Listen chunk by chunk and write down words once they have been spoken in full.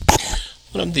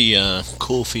One of the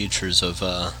cool features of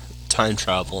time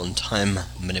travel and time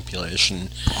manipulation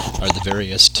are the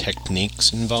various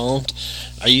techniques involved.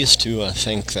 I used to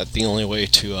think that the only way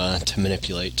to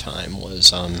manipulate time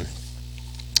was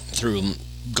through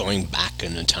going back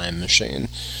in a time machine.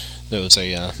 There was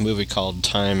a movie called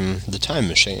The Time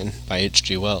Machine by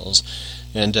H.G. Wells,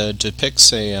 and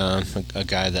depicts a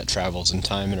guy that travels in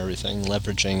time and everything,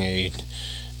 leveraging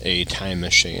a time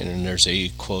machine, and there's a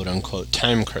quote-unquote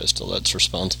time crystal that's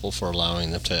responsible for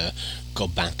allowing them to go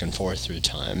back and forth through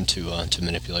time to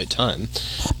manipulate time.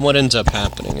 What ends up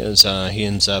happening is he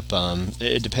ends up,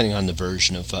 depending on the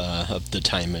version of the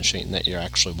time machine that you're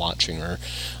actually watching or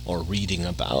reading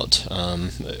about,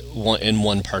 in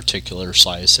one particular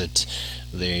slice,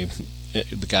 the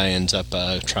guy ends up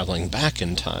traveling back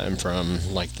in time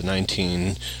from like the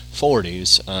 1940s,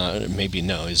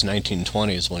 his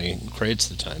 1920s when he creates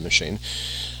the time machine.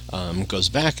 Goes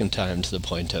back in time to the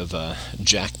point of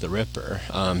Jack the Ripper.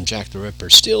 Jack the Ripper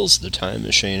steals the time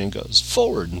machine and goes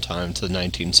forward in time to the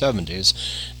 1970s,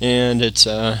 and it's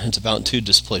about two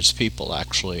displaced people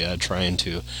actually trying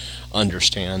to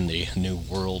understand the new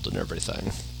world and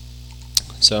everything.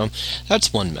 So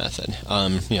that's one method,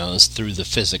 is through the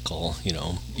physical,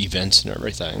 events and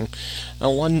everything.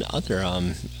 Now, one other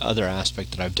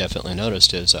aspect that I've definitely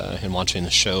noticed is in watching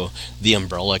the show The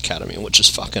Umbrella Academy, which is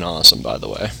fucking awesome, by the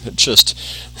way. It's just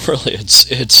really,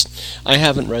 I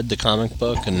haven't read the comic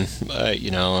book, and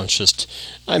it's just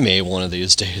I may one of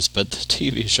these days, but the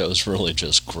TV show is really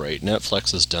just great.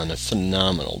 Netflix has done a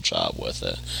phenomenal job with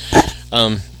it,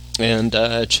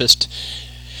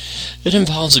 It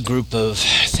involves a group of,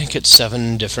 I think it's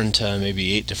 7 different,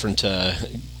 maybe 8 different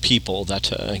people,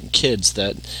 kids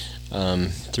that,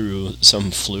 through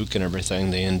some fluke and everything,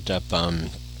 they end up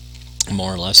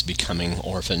more or less becoming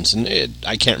orphans. And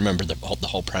I can't remember the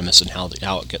whole premise and how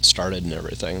it gets started and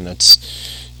everything. That's,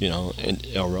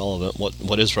 irrelevant.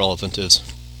 What is relevant is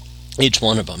each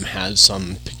one of them has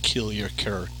some peculiar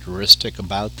characteristic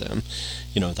about them,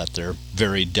 that they're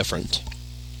very different.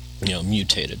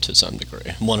 Mutated to some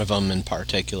degree. One of them in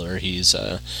particular, he's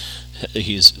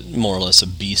more or less a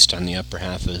beast on the upper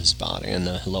half of his body, and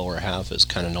the lower half is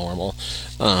kind of normal.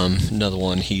 Another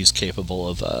one, he's capable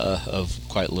of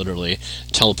quite literally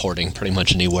teleporting pretty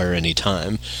much anywhere,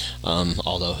 anytime.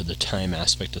 Although the time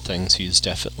aspect of things, he's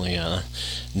definitely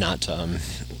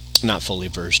not fully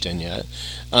versed in yet.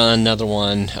 Another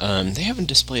one, they haven't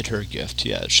displayed her gift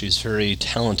yet. She's very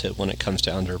talented when it comes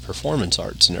down to her performance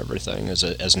arts and everything as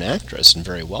an actress, and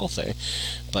very wealthy.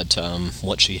 But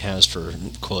what she has for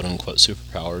quote-unquote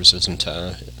superpowers isn't,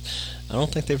 I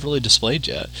don't think they've really displayed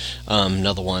yet.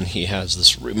 Another one, he has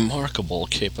this remarkable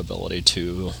capability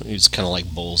he's kind of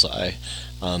like Bullseye,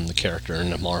 the character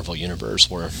in the Marvel Universe,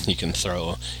 where he can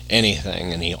throw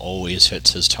anything and he always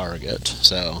hits his target.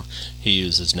 So he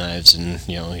uses knives and,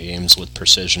 he aims with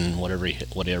precision. Whatever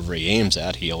he aims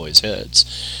at, he always hits.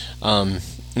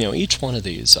 Each one of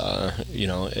these,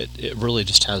 it really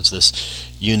just has this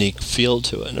unique feel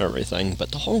to it and everything,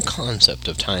 but the whole concept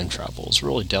of time travel is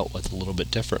really dealt with a little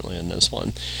bit differently in this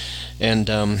one. And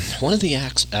one of the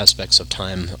aspects of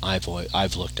time I've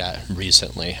looked at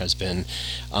recently has been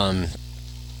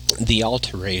the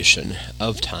alteration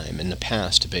of time in the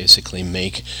past to basically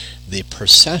make the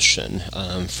procession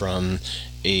from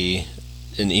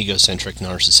an egocentric,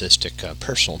 narcissistic,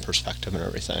 personal perspective and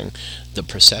everything, the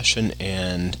procession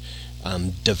and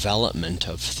development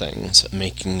of things,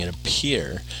 making it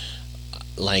appear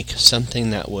like something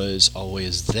that was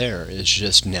always there is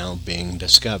just now being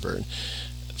discovered.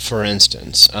 For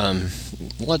instance,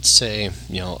 let's say,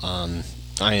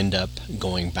 I end up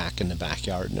going back in the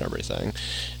backyard and everything,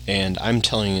 and I'm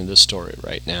telling you the story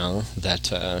right now that,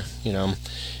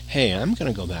 hey, I'm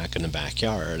going to go back in the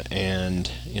backyard, and,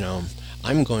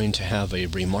 I'm going to have a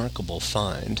remarkable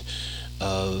find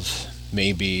of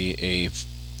maybe a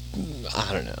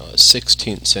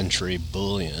 16th century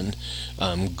bullion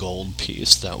gold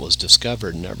piece that was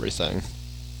discovered and everything,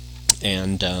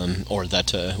 and or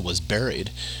that was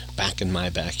buried back in my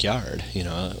backyard,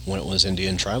 when it was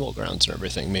Indian tribal grounds and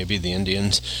everything. Maybe the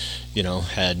Indians,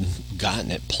 had gotten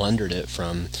it, plundered it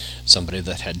from somebody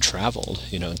that had traveled,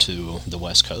 to the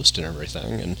West Coast and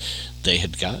everything, and they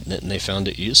had gotten it and they found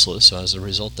it useless, so as a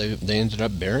result they ended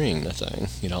up burying the thing,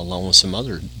 along with some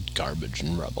other garbage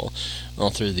and rubble. All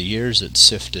through the years it's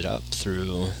sifted up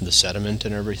through the sediment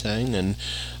and everything, and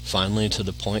finally to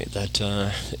the point that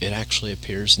it actually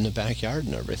appears in the backyard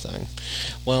and everything.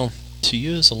 Well, to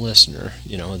you as a listener,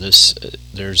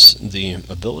 there's the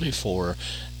ability for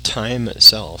time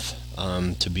itself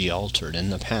to be altered in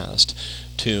the past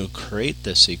to create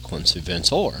this sequence of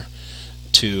events, or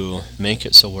to make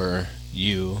it so where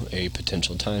you, a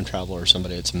potential time traveler, or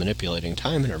somebody that's manipulating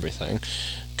time and everything,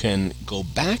 can go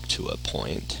back to a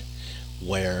point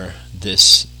where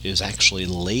this is actually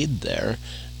laid there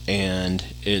and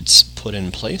it's put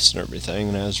in place and everything,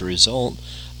 and as a result,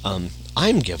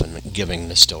 I'm giving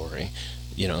the story,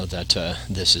 that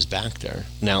this is back there.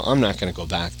 Now, I'm not going to go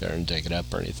back there and dig it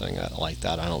up or anything like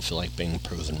that. I don't feel like being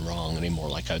proven wrong anymore.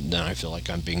 Now I feel like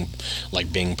I'm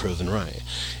being proven right.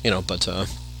 But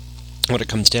what it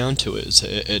comes down to is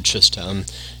it's just,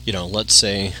 let's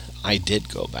say I did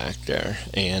go back there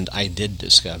and I did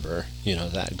discover,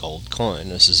 that gold coin.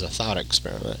 This is a thought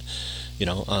experiment.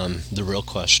 The real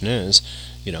question is,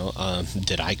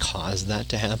 did I cause that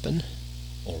to happen,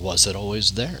 or was it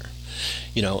always there?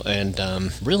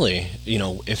 And really,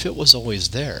 if it was always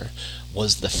there,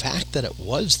 was the fact that it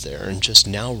was there and just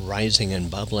now rising and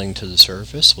bubbling to the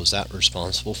surface, was that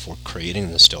responsible for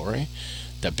creating the story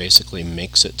that basically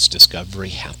makes its discovery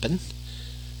happen?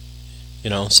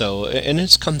 So, and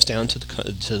it comes down to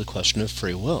the question of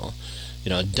free will.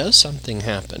 Does something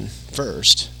happen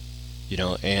first?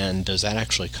 And does that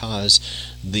actually cause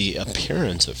the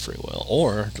appearance of free will,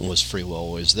 or was free will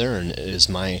always there? And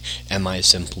am I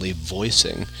simply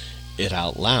voicing it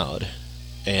out loud,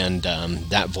 and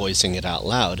that voicing it out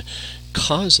loud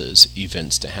causes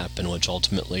events to happen, which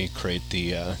ultimately create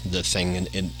the thing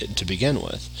to begin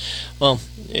with? Well,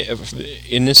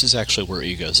 and this is actually where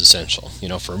ego is essential.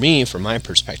 For me, from my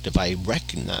perspective, I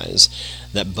recognize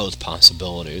that both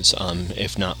possibilities,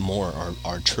 if not more,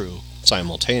 are true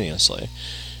simultaneously.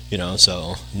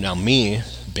 So now, me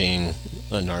being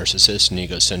a narcissist and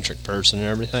egocentric person and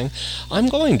everything, I'm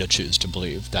going to choose to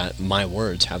believe that my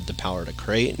words have the power to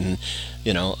create, and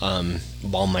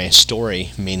while my story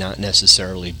may not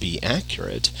necessarily be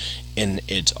accurate in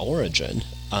its origin,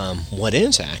 what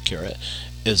is accurate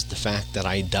is the fact that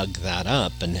I dug that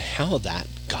up, and how that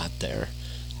got there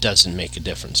doesn't make a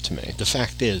difference to me. The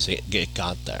fact is, it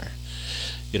got there.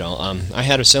 I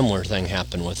had a similar thing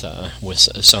happen with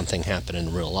something happen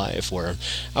in real life, where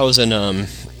I was in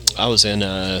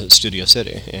Studio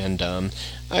City, and I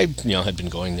had been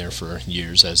going there for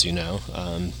years, as you know,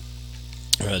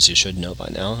 or as you should know by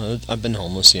now. I've been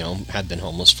homeless, had been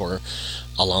homeless for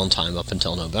a long time up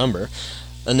until November,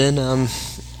 and then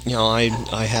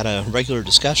I had regular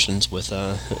discussions with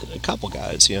a couple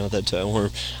guys, that were,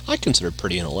 I considered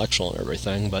pretty intellectual and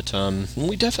everything, but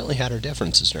we definitely had our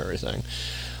differences and everything.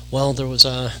 Well, there was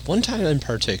one time in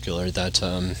particular that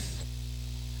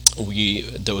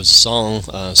there was a song,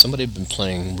 somebody had been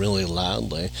playing really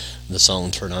loudly, the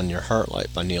song "Turn On Your Heart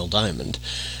Light" by Neil Diamond,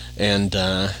 and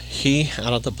he,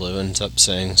 out of the blue, ends up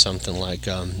saying something like,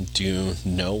 do you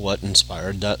know what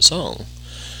inspired that song?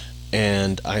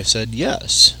 And I said,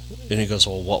 yes. And he goes,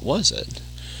 well, what was it?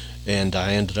 And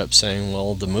I ended up saying,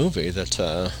 well, the movie that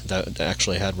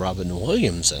actually had Robin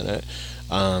Williams in it,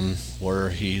 where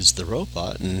he's the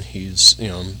robot, and he's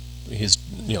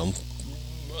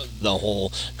the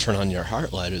whole "turn on your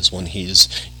heart light" is when he's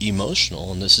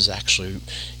emotional, and this is actually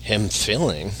him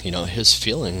feeling, his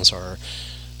feelings are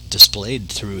displayed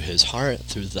through his heart,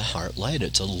 through the heart light.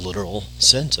 It's a literal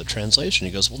sense of translation.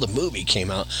 He goes, well, the movie came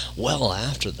out well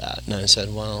after that. And I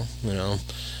said, well,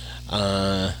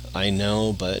 I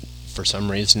know, but for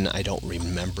some reason I don't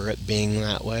remember it being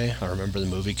that way. I remember the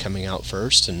movie coming out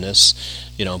first, and this,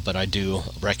 but I do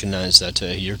recognize that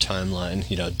your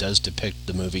timeline, does depict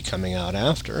the movie coming out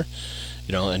after.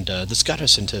 And this got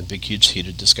us into a big, huge,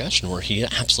 heated discussion where he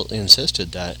absolutely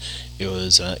insisted that it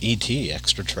was E.T.,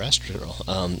 extraterrestrial,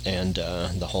 and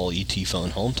the whole E.T.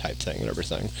 phone home type thing and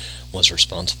everything was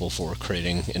responsible for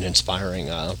creating and inspiring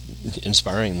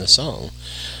the song.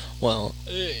 Well,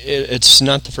 it's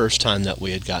not the first time that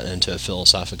we had gotten into a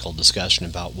philosophical discussion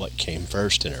about what came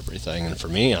first and everything. And for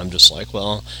me, I'm just like,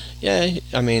 well, yeah,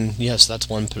 I mean, yes, that's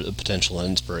one potential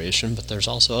inspiration, but there's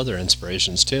also other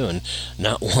inspirations too, and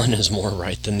not one is more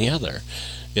right than the other.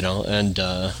 And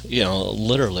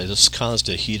literally this caused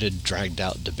a heated, dragged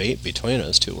out debate between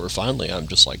us two, where finally I'm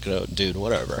just like, oh, dude,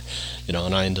 whatever,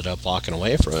 and I ended up walking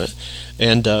away from it.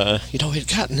 And we'd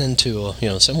gotten into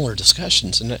similar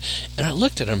discussions, and I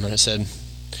looked at him and I said,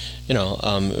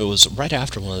 it was right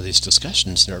after one of these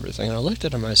discussions and everything, and I looked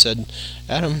at him and I said,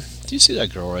 Adam, do you see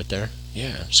that girl right there?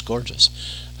 Yeah, she's gorgeous.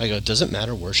 I go, does it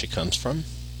matter where she comes from?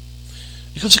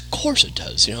 He goes, of course it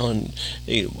does, and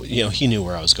he knew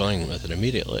where I was going with it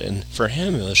immediately. And for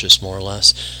him, it was just more or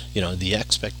less, the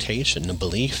expectation, the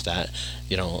belief that,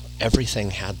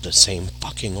 everything had the same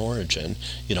fucking origin,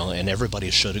 and everybody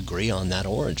should agree on that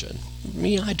origin.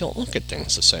 Me, I don't look at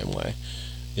things the same way.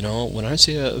 When I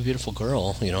see a beautiful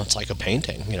girl, it's like a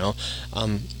painting,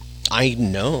 I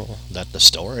know that the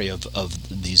story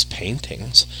of these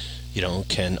paintings,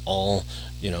 can all,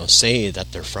 say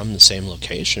that they're from the same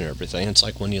location and everything. It's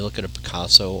like when you look at a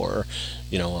Picasso or,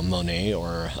 a Monet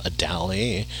or a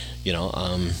Dali,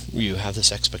 you have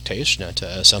this expectation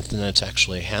that something that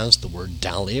actually has the word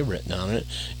Dali written on it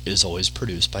is always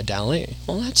produced by Dali.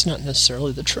 Well, that's not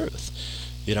necessarily the truth.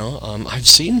 I've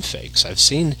seen fakes. I've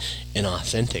seen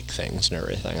inauthentic things and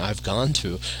everything. I've gone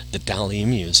to the Dali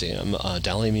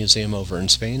Museum over in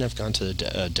Spain. I've gone to the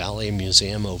Dali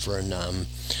Museum over in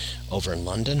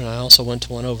London, and I also went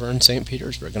to one over in St.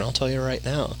 Petersburg. And I'll tell you right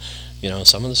now,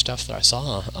 some of the stuff that I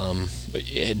saw,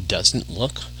 it doesn't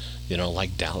look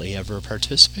like Dali ever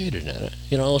participated in it.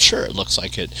 Sure, it looks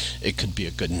like it could be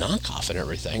a good knockoff and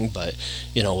everything, but,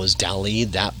 was Dali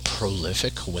that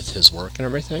prolific with his work and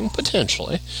everything?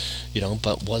 Potentially,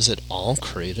 but was it all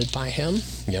created by him?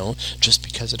 Just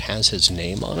because it has his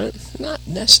name on it? Not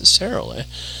necessarily.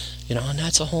 And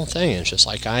that's the whole thing. It's just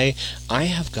like I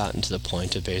have gotten to the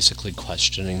point of basically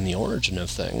questioning the origin of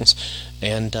things,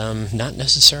 and not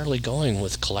necessarily going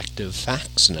with collective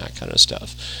facts and that kind of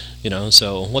stuff.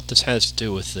 So what this has to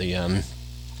do with the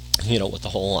with the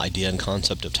whole idea and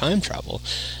concept of time travel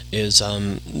is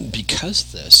because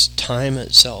of this, time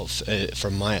itself,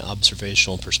 from my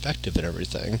observational perspective and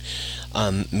everything,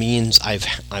 means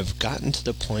I've gotten to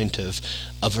the point of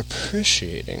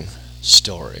appreciating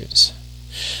stories.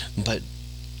 But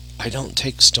I don't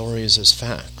take stories as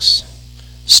facts.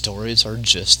 Stories are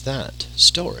just that,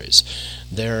 stories.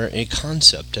 They're a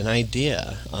concept, an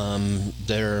idea.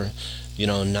 They're,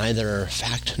 neither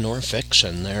fact nor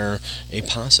fiction. They're a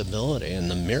possibility in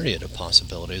the myriad of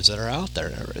possibilities that are out there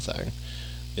and everything.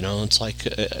 It's like,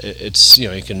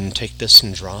 you can take this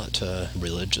and draw it to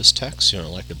religious texts,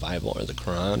 like the Bible or the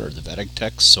Quran or the Vedic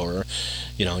texts or,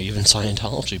 even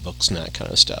Scientology books and that kind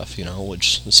of stuff,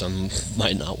 which some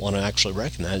might not want to actually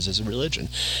recognize as a religion.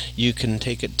 You can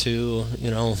take it to,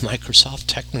 Microsoft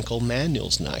technical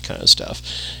manuals and that kind of stuff,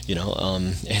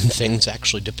 and things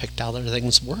actually depict how their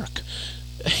things work.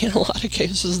 In a lot of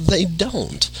cases, they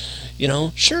don't.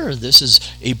 Sure, this is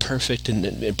a perfect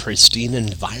and pristine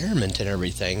environment and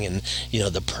everything, and,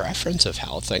 the preference of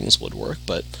how things would work,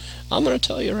 but I'm going to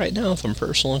tell you right now from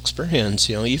personal experience,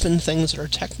 even things that are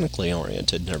technically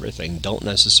oriented and everything don't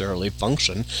necessarily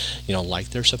function, like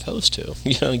they're supposed to.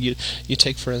 You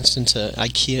take, for instance, an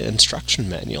IKEA instruction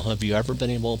manual. Have you ever been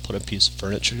able to put a piece of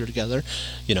furniture together,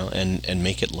 and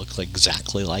make it look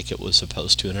exactly like it was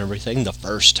supposed to and everything the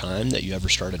first time that you ever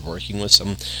started working with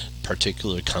some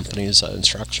particular company's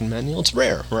instruction manual? It's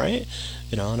rare, right?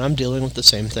 And I'm dealing with the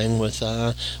same thing with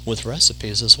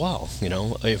recipes as well.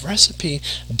 A recipe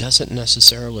doesn't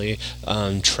necessarily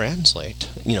translate,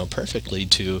 perfectly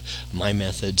to my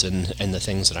methods and the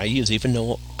things that I use, even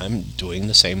though I'm doing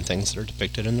the same things that are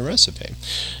depicted in the recipe.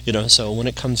 So when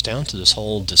it comes down to this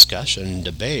whole discussion,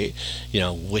 debate,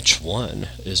 which one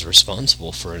is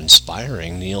responsible for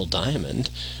inspiring Neil Diamond?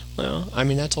 Well,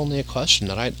 that's only a question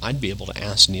that I'd be able to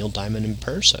ask Neil Diamond in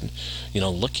person.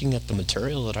 Looking at the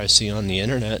material that I see on the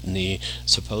internet and the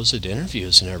supposed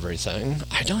interviews and everything,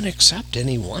 I don't accept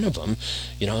any one of them,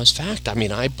 as fact.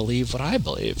 I believe what I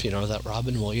believe, that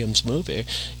Robin Williams movie,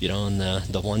 and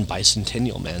the one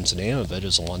Bicentennial Man's name of it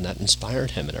is the one that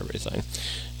inspired him and everything.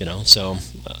 So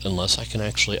unless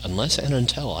and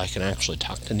until I can actually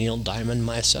talk to Neil Diamond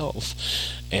myself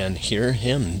and hear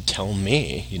him tell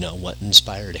me, what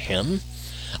inspired him,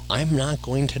 I'm not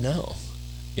going to know,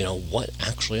 what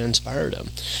actually inspired him.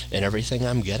 And everything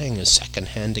I'm getting is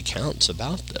secondhand accounts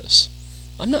about this.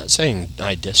 I'm not saying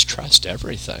I distrust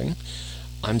everything.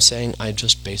 I'm saying I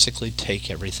just basically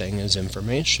take everything as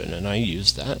information, and I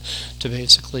use that to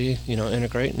basically,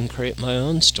 integrate and create my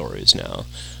own stories now.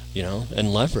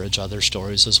 And leverage other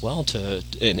stories as well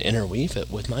and interweave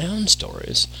it with my own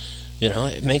stories.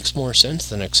 It makes more sense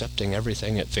than accepting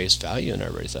everything at face value and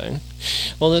everything.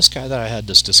 Well, this guy that I had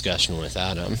this discussion with,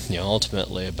 Adam,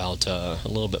 ultimately about a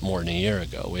little bit more than a year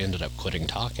ago, we ended up quitting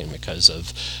talking because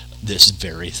of this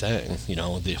very thing.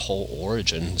 The whole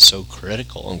origin so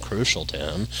critical and crucial to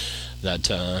him that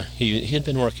he had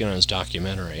been working on his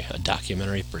a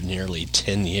documentary for nearly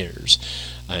 10 years.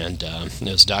 And it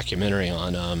was a documentary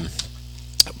on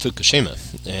Fukushima,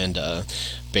 and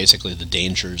basically the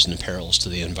dangers and the perils to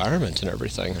the environment and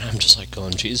everything. And I'm just like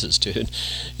going, Jesus, dude.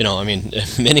 I mean,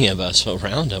 many of us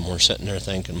around him were sitting there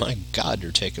thinking, my God,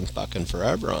 you're taking fucking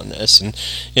forever on this. And,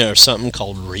 there's something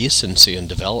called recency and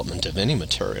development of any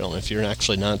material. And if you're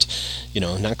actually not,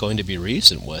 not going to be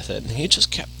recent with it. And he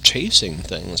just kept chasing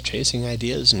things, chasing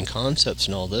ideas and concepts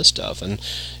and all this stuff. And,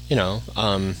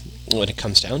 when it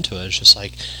comes down to it, it's just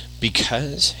like,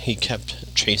 because he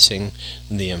kept chasing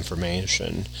the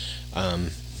information,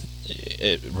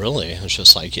 it really was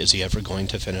just like, is he ever going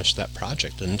to finish that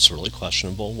project? And it's really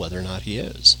questionable whether or not he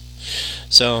is.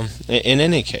 So, in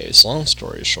any case, long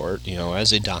story short,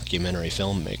 as a documentary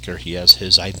filmmaker, he has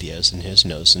his ideas and his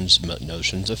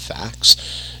notions of facts,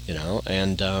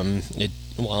 and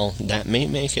while that may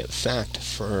make it fact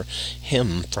for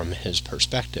him from his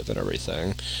perspective and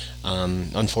everything,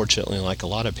 unfortunately, like a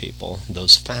lot of people,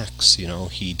 those facts,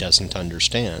 he doesn't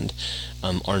understand,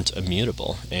 aren't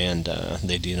immutable, and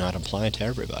they do not apply to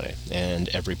everybody and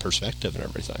every perspective and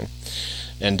everything.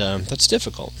 And that's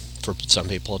difficult for some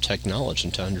people to acknowledge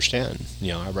and to understand.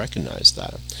 I recognize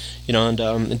that. And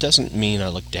it doesn't mean I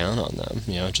look down on them.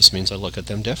 It just means I look at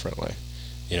them differently.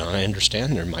 I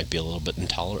understand there might be a little bit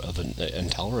of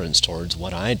intolerance towards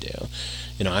what I do.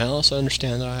 I also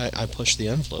understand that I push the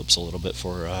envelopes a little bit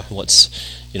for what's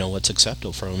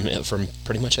acceptable from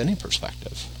pretty much any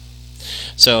perspective.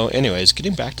 So, anyways,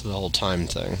 getting back to the whole time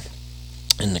thing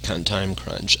and the time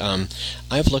crunch,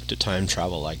 I've looked at time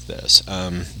travel like this.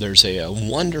 There's a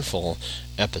wonderful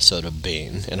episode of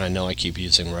Bean, and I know I keep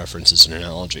using references and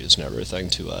analogies and everything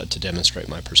to demonstrate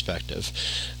my perspective.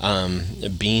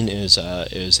 Bean is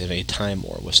in a time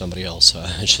war with somebody else.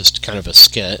 It's just kind of a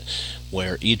skit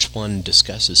where each one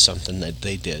discusses something that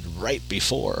they did right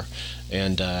before.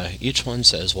 And each one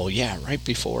says, well, yeah, right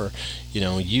before,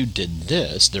 you did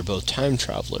this. They're both time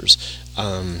travelers.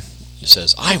 It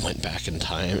says, I went back in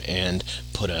time and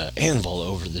put an anvil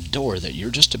over the door that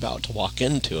you're just about to walk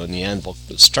into, and the anvil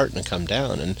is starting to come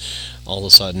down, and all of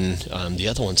a sudden the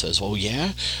other one says, well,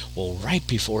 yeah, well, right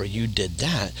before you did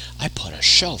that, I put a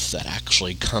shelf that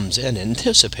actually comes in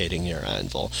anticipating your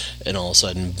anvil, and all of a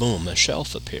sudden, boom, a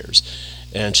shelf appears.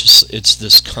 And it's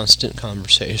this constant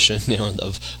conversation,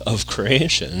 of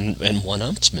creation and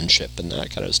one-upsmanship and that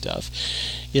kind of stuff.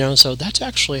 So that's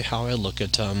actually how I look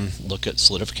at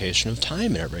solidification of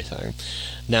time and everything.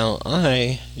 Now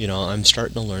I'm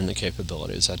starting to learn the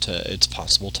capabilities that it's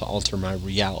possible to alter my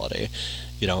reality,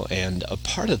 and a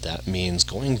part of that means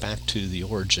going back to the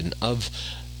origin of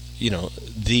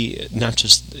not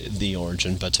just the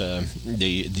origin, but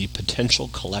the potential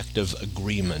collective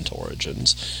agreement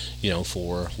origins,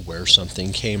 for where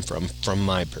something came from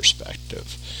my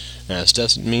perspective. Now, this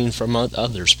doesn't mean from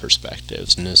others'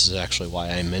 perspectives, and this is actually why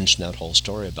I mentioned that whole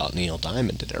story about Neil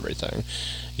Diamond and everything.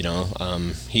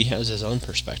 He has his own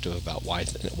perspective about why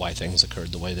things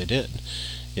occurred the way they did.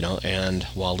 And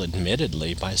while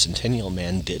admittedly Bicentennial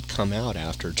Man did come out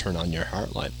after Turn On Your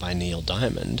Heartlight by Neil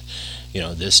Diamond,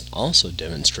 this also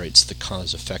demonstrates the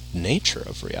cause-effect nature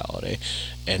of reality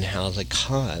and how the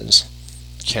cause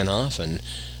can often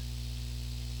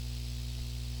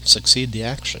succeed the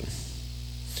action.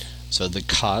 So the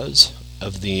cause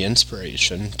of the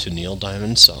inspiration to Neil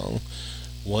Diamond's song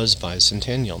was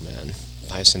Bicentennial Man.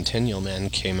 Bicentennial Man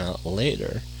came out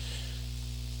later,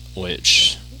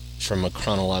 which, from a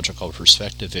chronological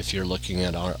perspective, if you're looking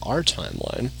at our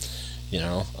timeline,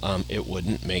 it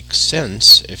wouldn't make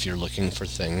sense if you're looking for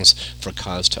things for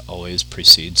cause to always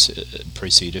precede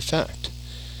effect.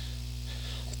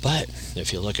 But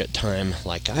if you look at time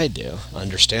like I do,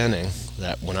 understanding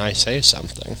that when I say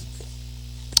something,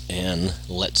 and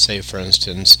let's say, for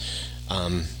instance,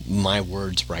 my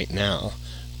words right now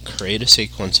create a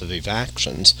sequence of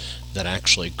actions that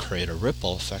actually create a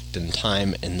ripple effect in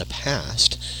time in the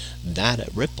past, that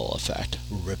ripple effect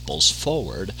ripples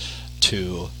forward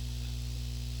to,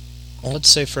 let's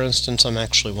say, for instance, I'm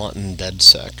actually wanting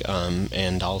DeadSec,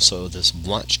 and also this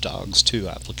Watch Dogs 2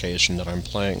 application that I'm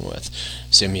playing with,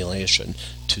 simulation,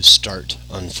 to start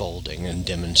unfolding and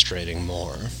demonstrating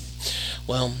more.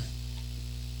 Well,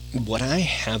 what I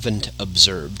have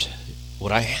observed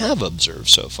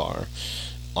so far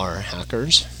are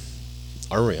hackers,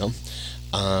 are real,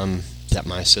 that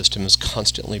my system is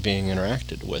constantly being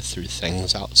interacted with through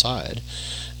things outside,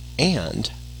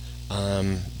 and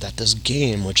that this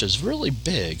game, which is really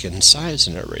big in size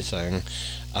and everything,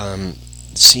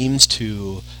 seems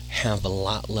to have a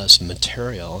lot less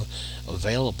material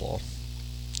available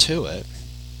to it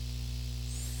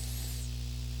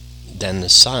than the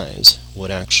size would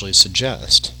actually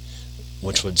suggest,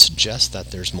 which would suggest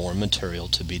that there's more material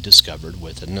to be discovered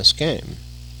within this game.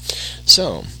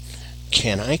 So,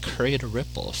 can I create a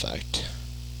ripple effect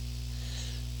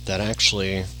that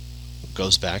actually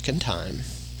goes back in time,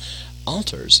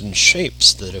 alters and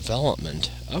shapes the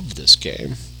development of this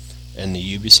game and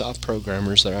the Ubisoft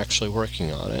programmers that are actually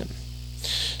working on it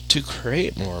to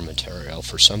create more material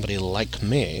for somebody like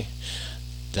me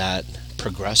that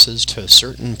progresses to a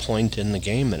certain point in the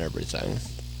game and everything.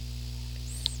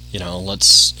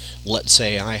 Let's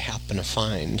say I happen to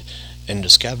find and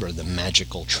discover the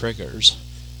magical triggers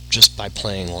just by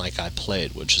playing like I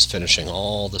played, which is finishing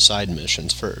all the side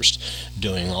missions first,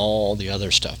 doing all the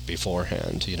other stuff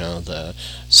beforehand, the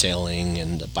sailing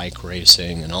and the bike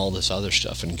racing and all this other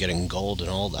stuff, and getting gold and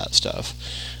all that stuff.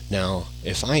 Now,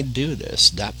 if I do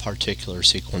that particular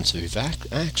sequence of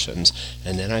actions,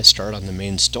 and then I start on the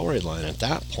main storyline at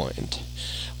that point,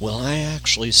 will I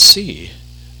actually see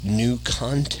new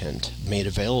content made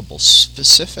available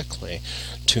specifically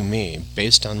to me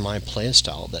based on my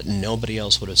playstyle that nobody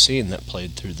else would have seen that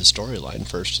played through the storyline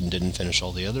first and didn't finish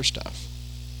all the other stuff?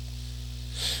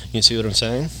 You see what I'm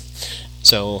saying?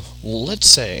 So let's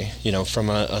say, from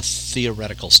a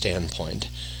theoretical standpoint,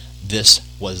 this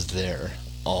was there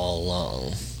all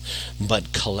along,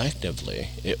 but collectively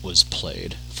it was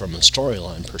played from a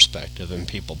storyline perspective, and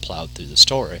people plowed through the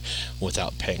story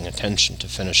without paying attention to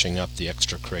finishing up the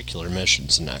extracurricular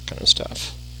missions and that kind of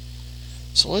stuff.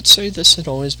 So let's say this had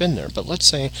always been there, but let's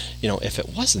say, if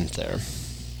it wasn't there,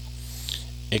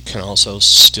 it can also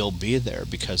still be there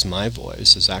because my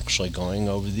voice is actually going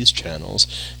over these channels,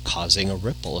 causing a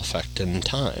ripple effect in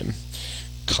time.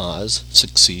 Cause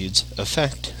succeeds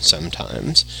effect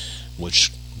sometimes,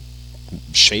 which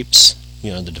shapes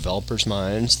the developers'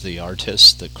 minds, the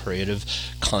artists, the creative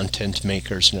content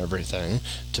makers and everything,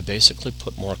 to basically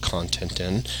put more content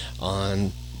in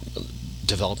on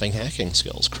developing hacking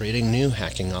skills, creating new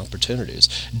hacking opportunities,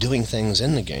 doing things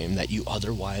in the game that you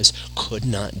otherwise could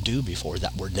not do before,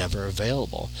 that were never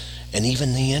available. And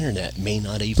even the internet may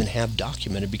not even have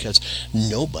documented because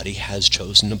nobody has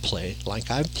chosen to play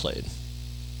like I've played.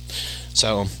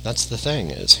 So that's the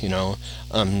thing is,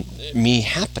 me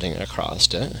happening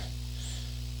across it,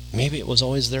 maybe it was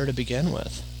always there to begin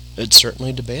with. It's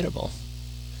certainly debatable.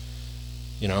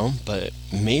 But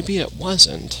maybe it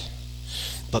wasn't.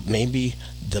 But maybe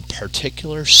the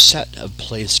particular set of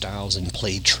play styles and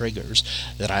play triggers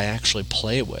that I actually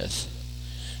play with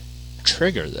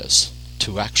trigger this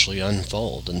to actually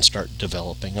unfold and start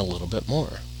developing a little bit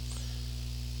more.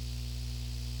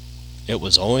 It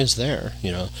was always there,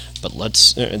 but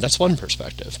that's one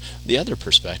perspective. The other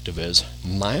perspective is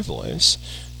my voice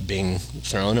being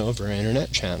thrown over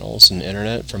internet channels, and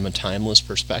internet from a timeless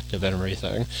perspective and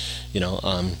everything,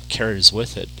 carries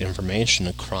with it information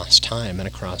across time and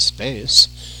across space.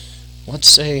 Let's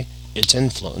say it's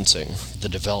influencing the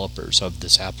developers of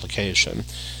this application,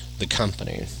 the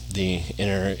company, the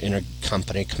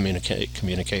inter-company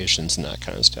communications and that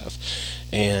kind of stuff.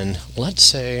 And let's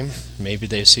say maybe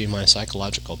they see my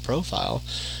psychological profile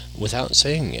without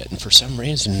saying it, and for some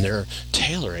reason they're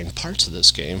tailoring parts of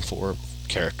this game for a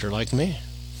character like me.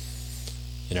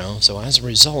 So as a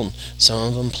result, some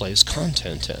of them place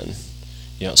content in,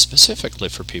 specifically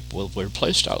for people with weird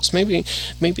playstyles.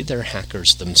 Maybe they're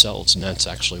hackers themselves, and that's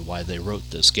actually why they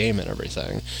wrote this game and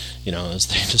everything. Is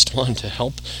they just wanted to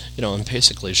help, and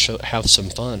basically have some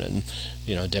fun and,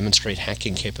 demonstrate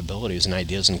hacking capabilities and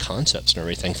ideas and concepts and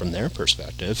everything from their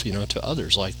perspective, to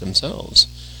others like themselves.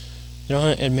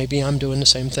 And maybe I'm doing the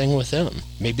same thing with them.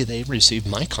 Maybe they receive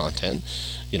my content,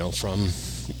 from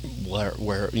where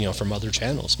from other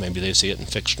channels. Maybe they see it in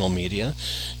fictional media,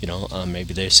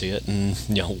 maybe they see it in,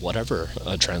 whatever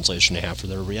translation they have for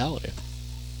their reality.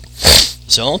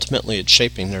 So ultimately it's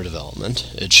shaping their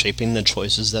development, it's shaping the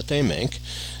choices that they make,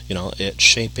 it's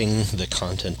shaping the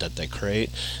content that they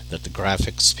create, that the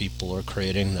graphics people are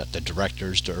creating, that the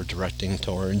directors are directing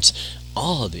towards.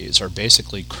 All of these are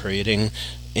basically creating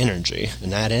energy,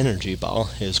 and that energy ball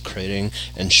is creating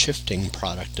and shifting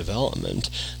product development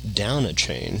down a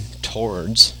chain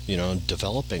towards,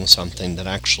 developing something that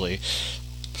actually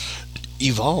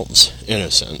evolves, in a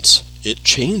sense. It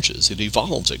changes, it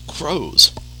evolves, it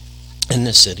grows. And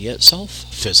the city itself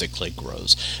physically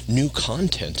grows. New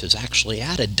content is actually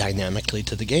added dynamically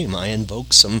to the game. I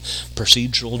invoke some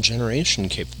procedural generation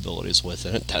capabilities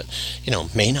within it that,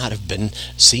 may not have been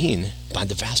seen by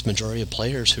the vast majority of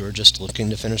players who are just looking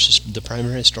to finish the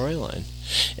primary storyline.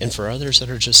 And for others that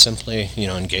are just simply,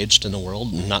 engaged in the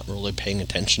world and not really paying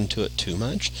attention to it too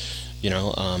much,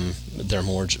 they're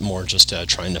more just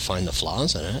trying to find the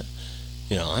flaws in it.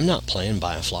 I'm not playing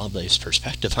by a flaw-based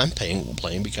perspective. I'm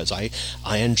playing because I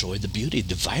enjoy the beauty,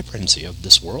 the vibrancy of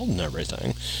this world and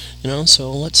everything.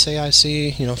 So let's say I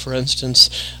see, for instance,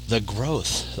 the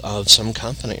growth of some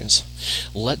companies.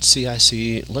 Let's say I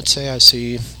see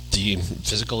the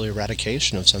physical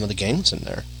eradication of some of the gangs in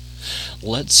there.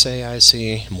 Let's say I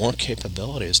see more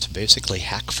capabilities to basically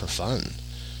hack for fun.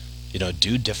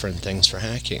 Do different things for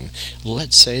hacking.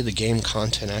 Let's say the game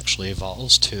content actually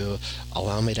evolves to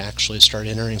allow me to actually start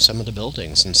entering some of the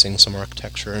buildings and seeing some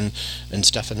architecture and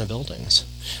stuff in the buildings.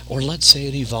 Or let's say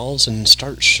it evolves and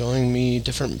starts showing me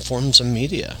different forms of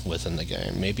media within the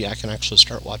game. Maybe I can actually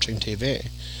start watching TV.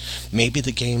 Maybe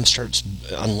the game starts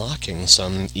unlocking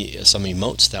some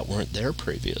emotes that weren't there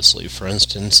previously. For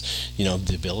instance,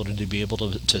 the ability to be able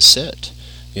to sit.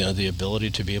 The ability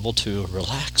to be able to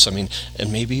relax, and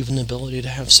maybe even the ability to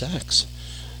have sex,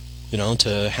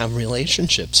 to have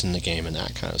relationships in the game and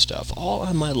that kind of stuff, all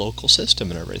on my local system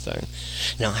and everything.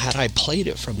 Now, had I played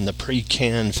it from the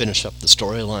pre-canned, finish up the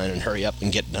storyline and hurry up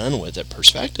and get done with it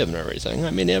perspective and everything,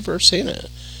 I may never have seen it.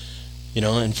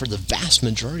 And for the vast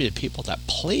majority of people that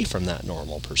play from that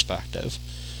normal perspective,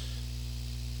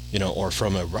 or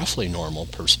from a roughly normal,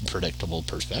 predictable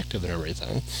perspective and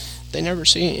everything, they never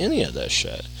see any of this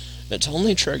shit. It's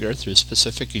only triggered through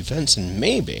specific events, and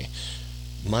maybe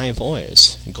my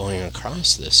voice going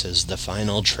across this is the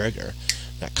final trigger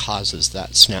that causes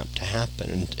that snap to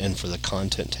happen, and for the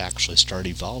content to actually start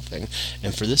evolving,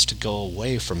 and for this to go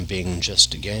away from being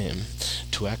just a game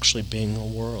to actually being a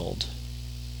world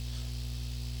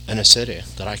and a city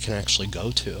that I can actually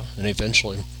go to and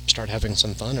eventually start having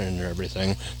some fun and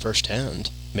everything firsthand.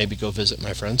 Maybe go visit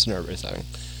my friends and everything.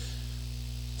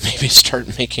 Maybe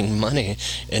start making money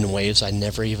in ways I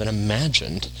never even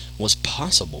imagined was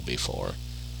possible before.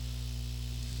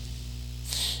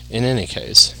 In any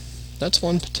case, that's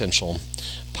one potential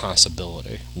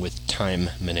possibility with time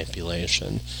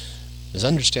manipulation. Is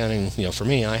understanding, for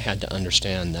me, I had to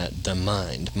understand that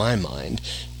my mind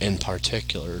in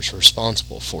particular, is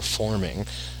responsible for forming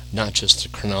not just the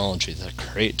chronology that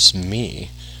creates me,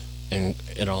 and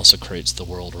it also creates the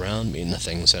world around me and the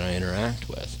things that I interact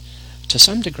with. To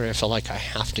some degree, I feel like I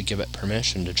have to give it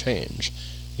permission to change.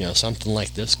 Something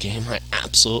like this game, I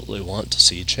absolutely want to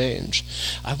see change.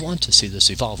 I want to see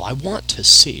this evolve. I want to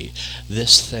see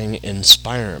this thing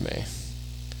inspire me.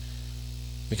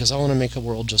 Because I want to make a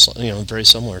world just, very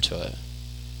similar to it.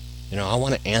 I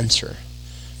want to answer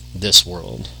this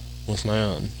world with my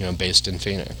own, based in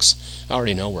Phoenix. I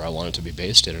already know where I want it to be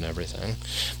based in and everything.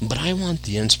 But I want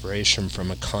the inspiration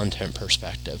from a content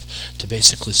perspective to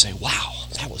basically say, wow,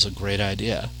 that was a great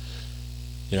idea.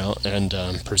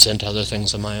 And present other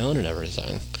things of my own and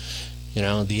everything.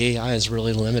 The AI is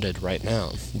really limited right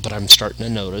now, but I'm starting to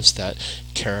notice that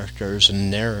characters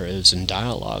and narratives and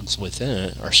dialogues within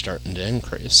it are starting to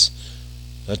increase.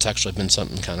 That's actually been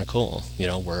something kind of cool,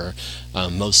 where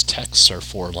most texts are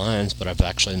 4 lines, but I've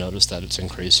actually noticed that it's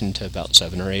increasing to about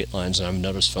 7 or 8 lines, and I've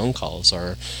noticed phone calls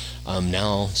are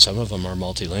now, some of them are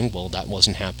multilingual. That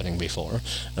wasn't happening before.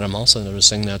 And I'm also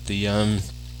noticing that the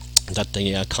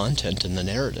content and the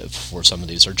narrative for some of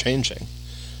these are changing.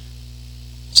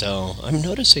 So I'm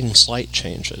noticing slight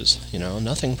changes,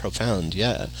 nothing profound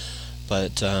yet,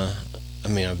 but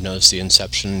I've noticed the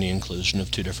inception and the inclusion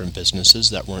of 2 different businesses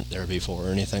that weren't there before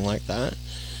or anything like that,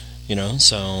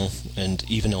 so, and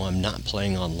even though I'm not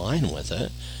playing online with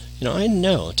it, I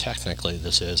know technically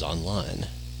this is online,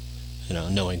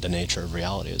 knowing the nature of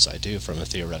reality as I do from a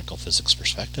theoretical physics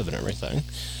perspective and everything,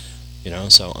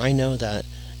 so I know that,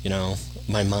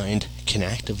 my mind can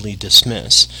actively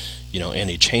dismiss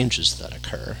any changes that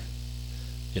occur,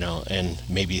 and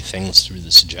maybe things through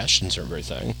the suggestions or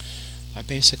everything, by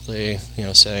basically,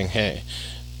 saying, hey,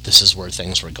 this is where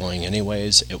things were going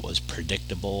anyways, it was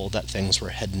predictable that things were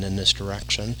heading in this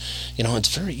direction.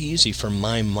 It's very easy for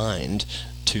my mind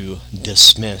to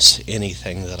dismiss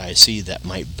anything that I see that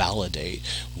might validate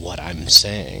what I'm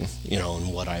saying,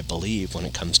 and what I believe when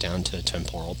it comes down to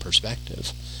temporal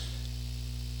perspective.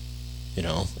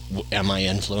 Am I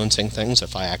influencing things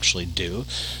if I actually do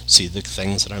see the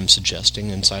things that I'm suggesting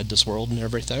inside this world and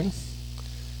everything?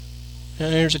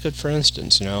 Here's a good for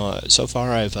instance. So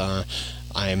far I've got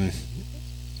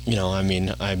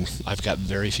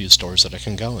very few stores that I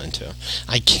can go into.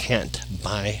 I can't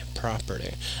buy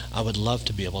property. I would love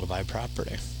to be able to buy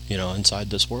property, inside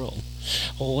this world.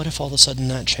 Well, what if all of a sudden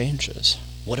that changes?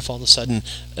 What if all of a sudden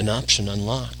an option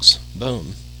unlocks?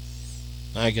 Boom.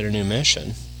 I get a new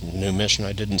mission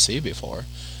I didn't see before,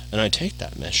 and I take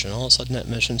that mission. All of a sudden that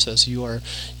mission says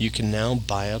you can now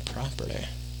buy a property.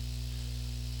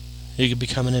 You could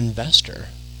become an investor,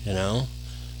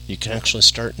 You can actually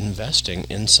start investing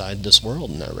inside this world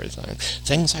and everything.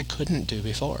 Things I couldn't do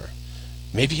before.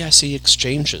 Maybe I see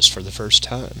exchanges for the first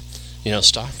time.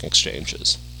 Stock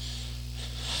exchanges.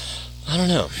 I don't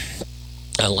know.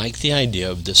 I like the idea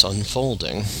of this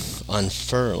unfolding,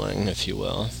 unfurling, if you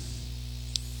will.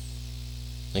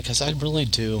 Because I really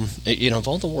do, of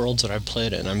all the worlds that I've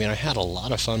played in, I had a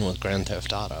lot of fun with Grand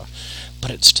Theft Auto,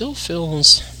 but it still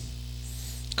feels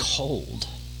cold,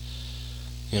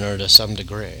 to some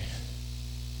degree.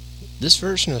 This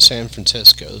version of San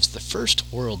Francisco is the first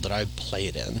world that I've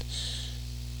played in,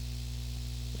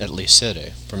 at least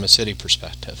city, from a city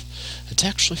perspective. It's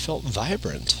actually felt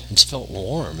vibrant. It's felt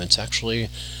warm. It's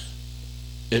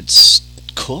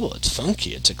cool. It's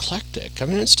funky. It's eclectic.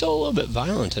 It's still a little bit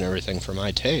violent and everything for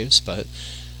my taste, but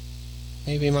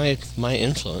maybe my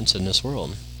influence in this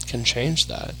world can change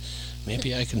that.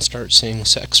 Maybe I can start seeing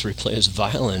sex replace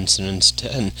violence and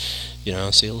instead,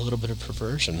 see a little bit of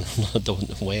perversion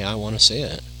the way I want to see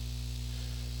it.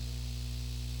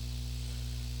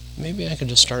 Maybe I could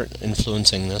just start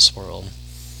influencing this world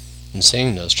and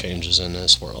seeing those changes in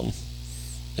this world.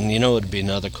 And it would be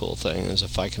another cool thing is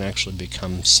if I can actually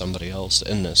become somebody else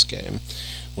in this game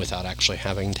without actually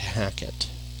having to hack it.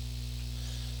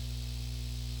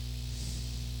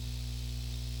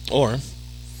 Or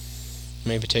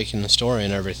maybe taking the story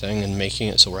and everything and making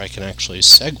it so where I can actually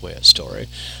segue a story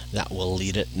that will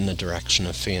lead it in the direction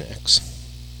of Phoenix.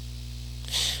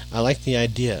 I like the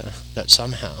idea that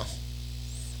somehow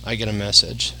I get a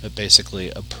message that basically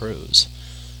approves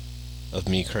of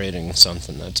me creating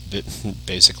something that's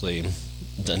basically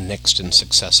the next in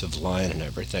successive line and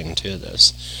everything to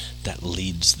this that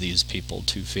leads these people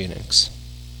to Phoenix.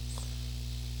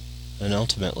 And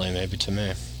ultimately, maybe to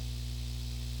me.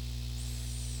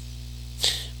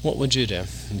 What would you do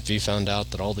if you found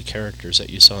out that all the characters that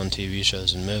you saw in TV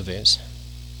shows and movies,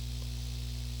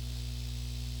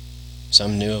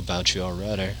 some knew about you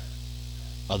already,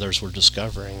 others were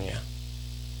discovering you,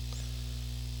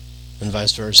 and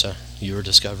vice versa, you were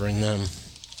discovering them?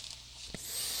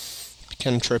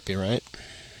 Kind of trippy, right?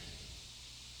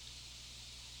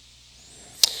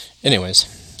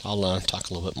 Anyways, I'll talk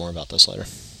a little bit more about this later.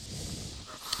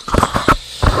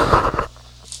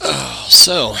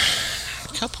 So,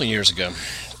 a couple of years ago,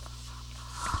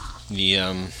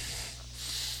 I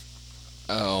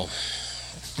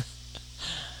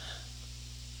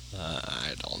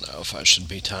don't know if I should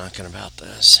be talking about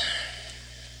this.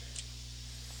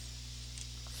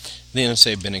 The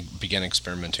NSA began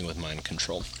experimenting with mind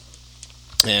control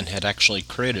and had actually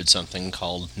created something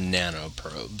called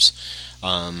nanoprobes.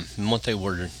 And what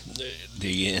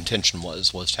the intention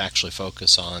was to actually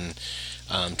focus on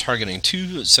targeting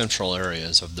two central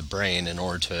areas of the brain in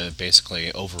order to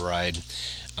basically override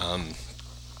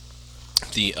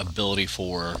the ability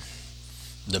for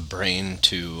the brain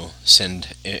to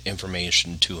send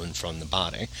information to and from the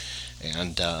body.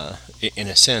 And in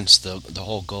a sense, the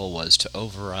whole goal was to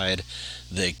override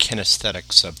the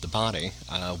kinesthetics of the body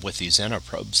with these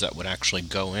nanoprobes that would actually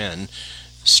go in,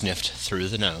 sniffed through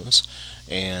the nose,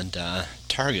 and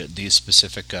target these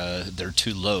specific. There are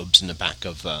two lobes in the back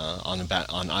of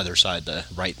on either side, the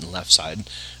right and left side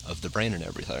of the brain and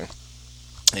everything.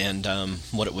 And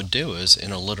what it would do is,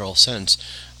 in a literal sense,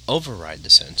 override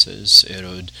the senses. It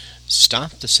would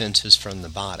stop the senses from the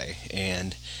body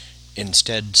and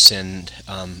instead send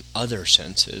other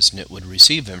senses, and it would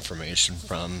receive information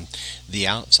from the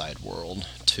outside world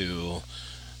to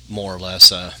more or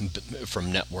less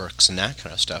from networks and that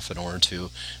kind of stuff in order to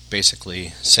basically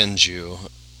send you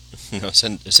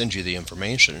the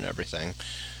information and everything.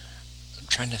 I'm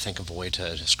trying to think of a way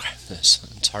to describe this.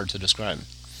 It's hard to describe.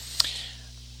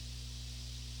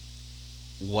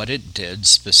 What it did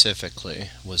specifically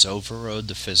was overrode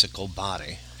the physical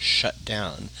body, shut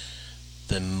down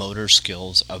the motor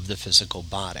skills of the physical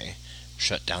body,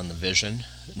 shut down the vision,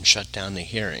 and shut down the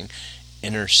hearing,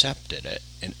 intercepted it,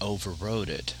 and overrode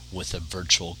it with a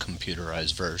virtual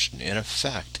computerized version, in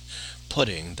effect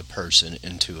putting the person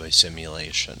into a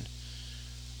simulation.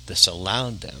 This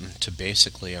allowed them to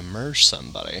basically immerse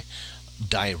somebody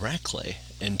directly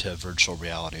into a virtual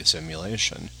reality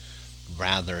simulation,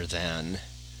 rather than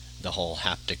the whole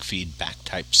haptic feedback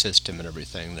type system and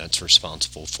everything that's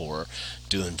responsible for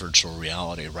doing virtual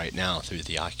reality right now through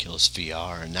the Oculus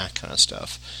VR and that kind of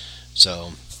stuff.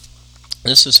 So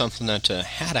This is something that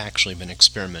had actually been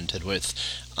experimented with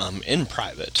in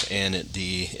private, and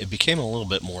it became a little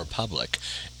bit more public.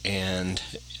 And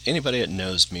anybody that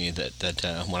knows me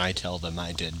that when I tell them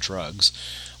I did drugs,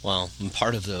 well,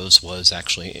 part of those was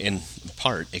actually in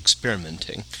part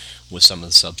experimenting with some of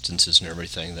the substances and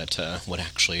everything that would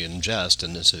actually ingest,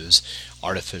 and this is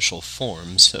artificial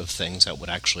forms of things that would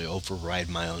actually override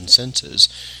my own senses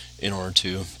in order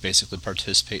to basically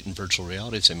participate in virtual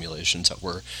reality simulations that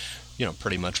were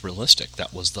pretty much realistic.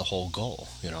 That was the whole goal,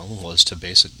 was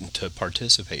to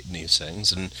participate in these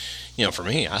things. And, for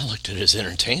me, I looked at it as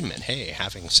entertainment. Hey,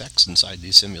 having sex inside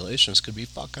these simulations could be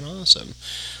fucking awesome.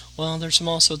 Well, there's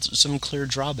also some clear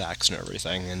drawbacks and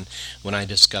everything, and when I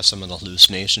discuss some of the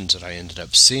hallucinations that I ended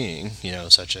up seeing,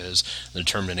 such as the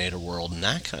Terminator world and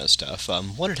that kind of stuff,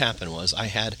 what had happened was I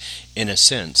had, in a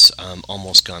sense,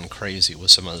 almost gone crazy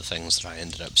with some of the things that I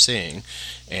ended up seeing,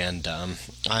 and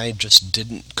I just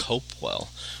didn't cope well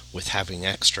with having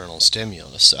external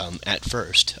stimulus at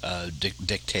first,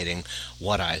 dictating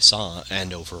what I saw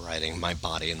and overriding my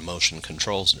body and motion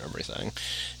controls and everything.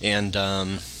 And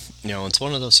it's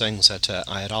one of those things that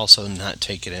I had also not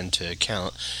taken into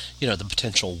account, the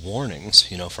potential warnings,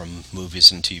 from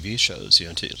movies and TV shows,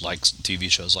 like TV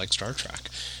shows like Star Trek,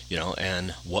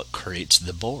 and what creates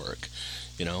the Borg.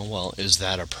 Well, is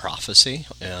that a prophecy?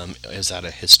 Is that a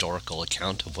historical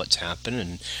account of what's happened?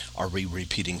 And are we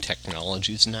repeating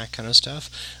technologies and that kind of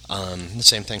stuff? The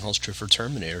same thing holds true for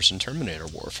Terminators and Terminator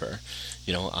warfare.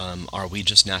 Are we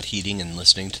just not heeding and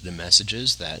listening to the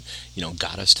messages that,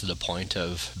 got us to the point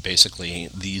of basically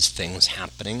these things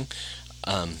happening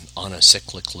on a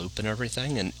cyclic loop and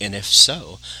everything? And if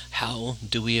so, how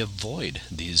do we avoid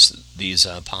these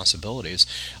possibilities?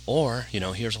 Or,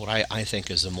 here's what I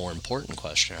think is the more important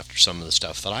question after some of the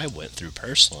stuff that I went through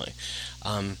personally.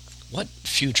 What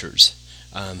future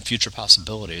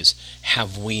possibilities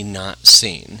have we not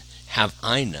seen? Have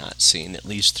I not seen, at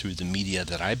least through the media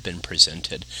that I've been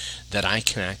presented, that I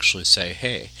can actually say,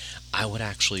 hey, I would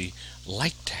actually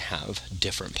like to have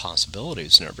different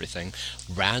possibilities and everything,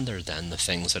 rather than the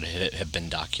things that have been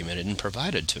documented and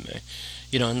provided to me.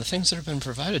 And the things that have been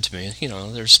provided to me,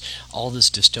 there's all this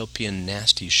dystopian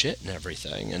nasty shit and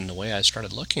everything. And the way I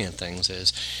started looking at things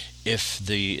is, if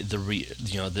the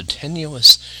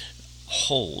tenuous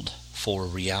hold for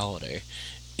reality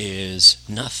is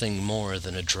nothing more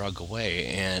than a drug away,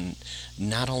 and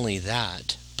not only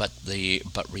that, but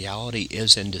reality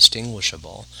is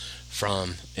indistinguishable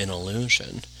from an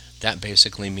illusion. That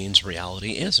basically means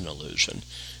reality is an illusion,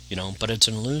 but it's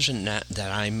an illusion that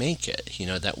I make it,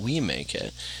 that we make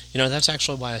it. That's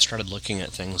actually why I started looking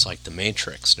at things like The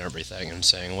Matrix and everything and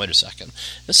saying, wait a second,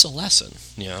 this is a lesson.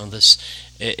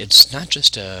 It's not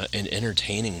just an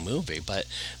entertaining movie, but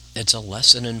it's a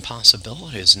lesson in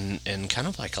possibilities, and kind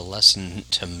of like a lesson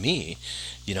to me,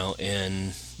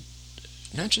 in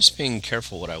not just being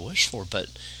careful what I wish for, but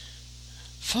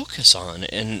focus on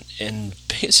and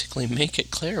basically make it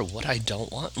clear what I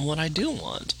don't want and what I do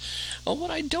want. Well,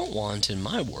 what I don't want in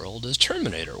my world is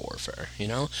Terminator warfare.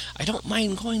 I don't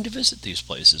mind going to visit these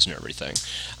places and everything.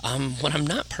 What I'm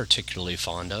not particularly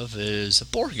fond of is a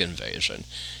Borg invasion.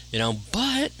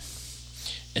 But,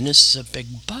 and this is a big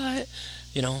but,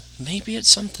 maybe it's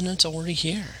something that's already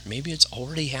here. Maybe it's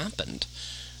already happened.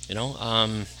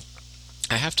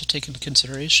 I have to take into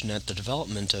consideration that the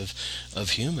development of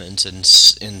humans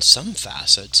in some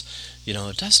facets,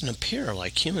 it doesn't appear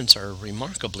like humans are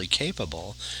remarkably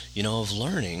capable, of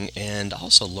learning, and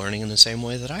also learning in the same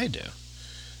way that I do.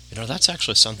 That's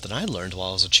actually something I learned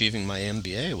while I was achieving my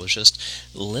MBA, was just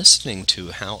listening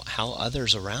to how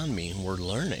others around me were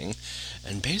learning,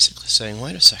 and basically saying,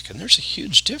 wait a second, there's a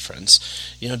huge difference.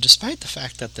 Despite the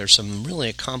fact that there's some really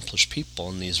accomplished people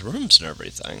in these rooms and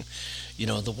everything,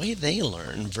 the way they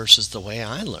learn versus the way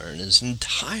I learn is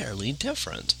entirely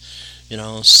different.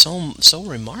 So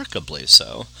remarkably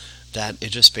so that it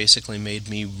just basically made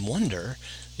me wonder,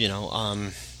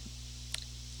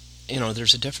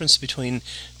 there's a difference between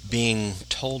being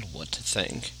told what to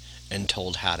think and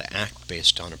told how to act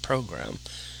based on a program,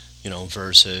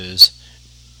 versus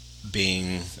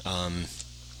being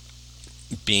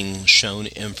shown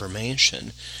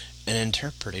information and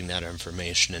interpreting that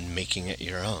information and making it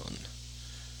your own.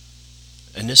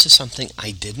 And this is something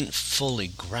I didn't fully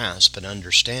grasp and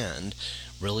understand,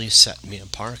 really set me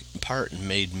apart and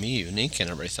made me unique and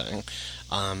everything,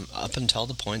 up until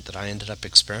the point that I ended up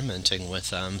experimenting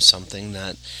with something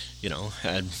that,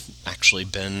 had actually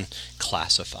been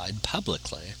classified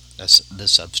publicly as the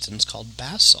substance called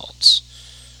bath salts.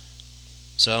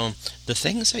 So the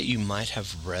things that you might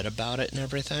have read about it and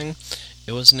everything,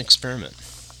 it was an experiment.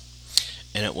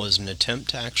 and it was an attempt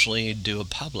to actually do a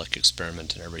public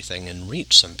experiment and everything and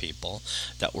reach some people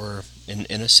that were, in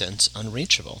a sense,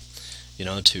 unreachable.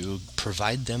 To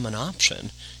provide them an option,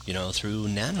 through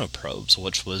nanoprobes,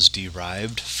 which was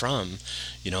derived from,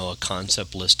 a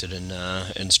concept listed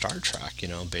in Star Trek,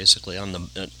 basically on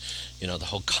the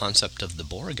whole concept of the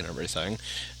Borg and everything.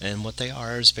 And what they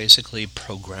are is basically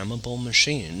programmable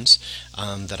machines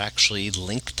that actually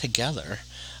link together.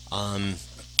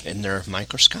 And they're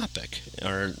microscopic,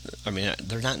 or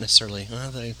they're not necessarily. Well,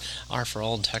 they are for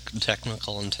all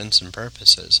technical intents and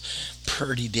purposes,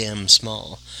 pretty damn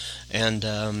small. And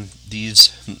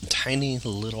these tiny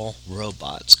little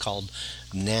robots called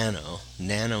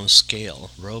nanoscale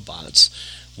robots.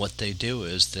 What they do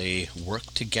is they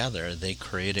work together. They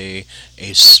create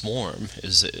a swarm,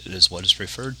 is what is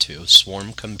referred to,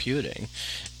 swarm computing,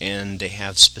 and they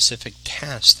have specific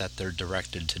tasks that they're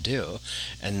directed to do,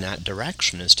 and that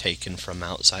direction is taken from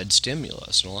outside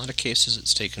stimulus. In a lot of cases,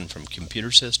 it's taken from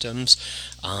computer systems.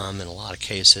 In a lot of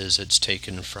cases, it's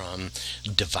taken from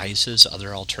devices,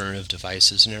 other alternative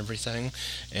devices, and everything.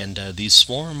 And these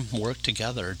swarm work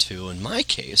together to, in my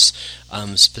case,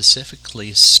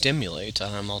 specifically stimulate.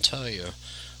 I'll tell you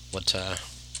what.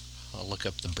 I'll look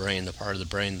up the brain, the part of the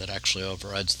brain that actually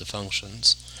overrides the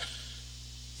functions.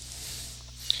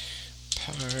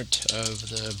 Part of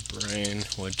the brain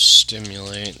which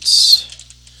stimulates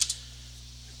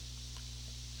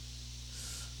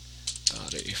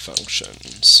body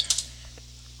functions.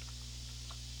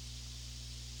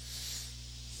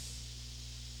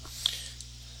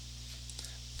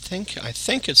 I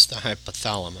think it's the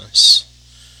hypothalamus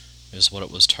is what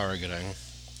it was targeting.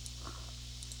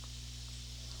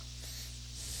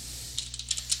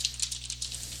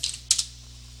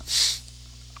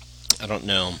 I don't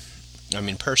know.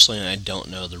 Personally, I don't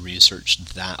know the research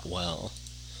that well.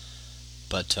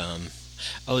 But,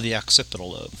 the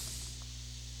occipital lobe.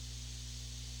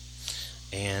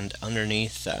 And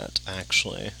underneath that,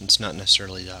 actually, it's not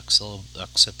necessarily the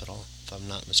occipital, if I'm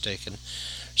not mistaken.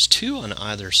 There's two on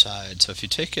either side, so if you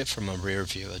take it from a rear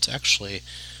view, it's actually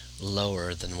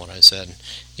lower than what I said.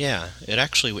 Yeah, it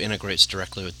actually integrates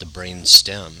directly with the brain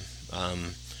stem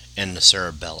and the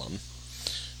cerebellum.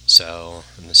 So,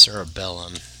 in the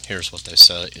cerebellum, here's what they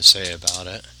say about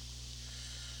it.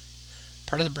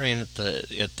 Part of the brain at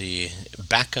the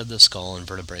back of the skull and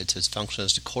vertebrates, its function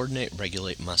is to coordinate,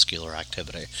 regulate muscular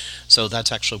activity. So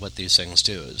that's actually what these things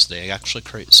do, is they actually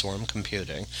create swarm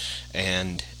computing,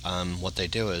 and what they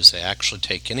do is they actually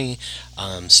take any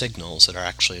signals that are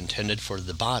actually intended for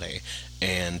the body,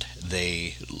 and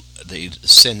they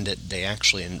send it. They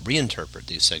actually reinterpret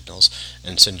these signals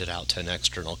and send it out to an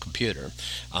external computer.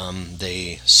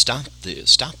 They stop the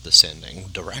sending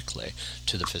directly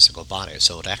to the physical body,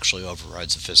 so it actually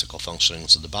overrides the physical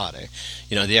functionings of the body.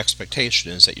 The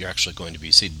expectation is that you're actually going to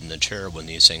be seated in the chair when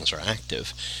these things are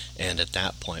active, and at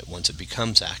that point, once it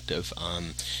becomes active,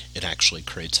 it actually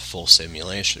creates a full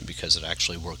simulation because it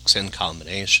actually works in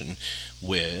combination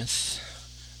with.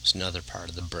 There's another part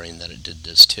of the brain that it did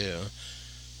this too.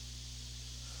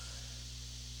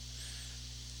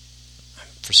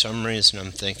 For some reason,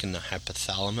 I'm thinking the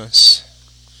hypothalamus.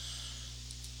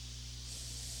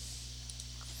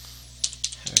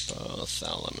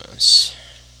 Hypothalamus.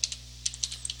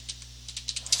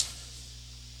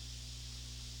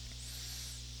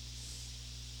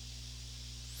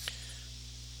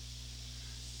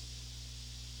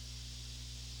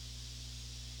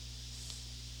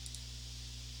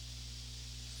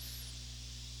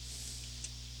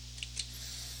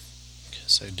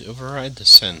 So to override the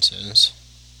senses,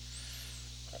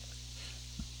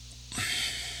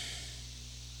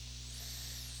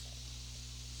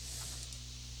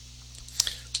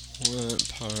 what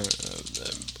part of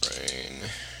the brain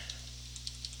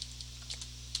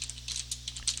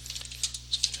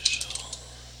visual,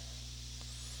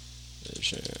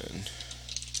 vision,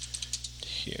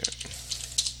 hearing?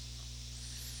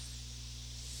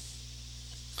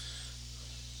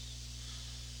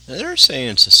 They're saying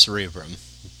it's a cerebrum.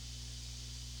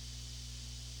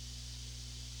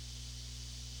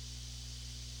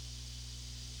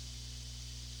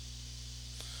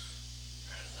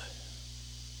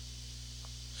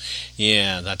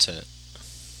 Yeah, that's it.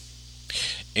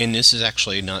 And this is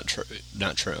actually not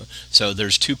true. So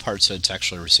there's two parts that it's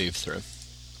actually received through.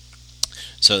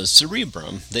 So the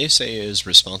cerebrum, they say, is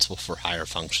responsible for higher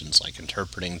functions like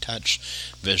interpreting touch,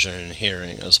 vision, and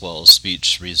hearing, as well as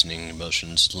speech, reasoning,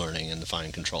 emotions, learning, and the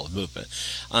fine control of movement.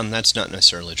 That's not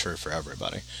necessarily true for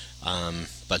everybody.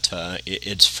 But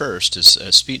its first is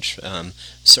speech.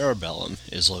 Cerebellum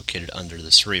is located under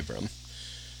the cerebrum,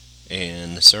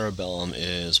 and the cerebellum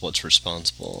is what's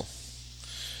responsible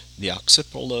The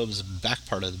occipital lobe is the back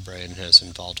part of the brain and is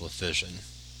involved with vision.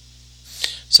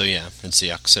 So yeah, it's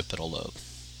the occipital lobe.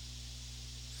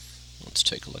 Let's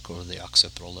take a look where the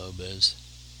occipital lobe is.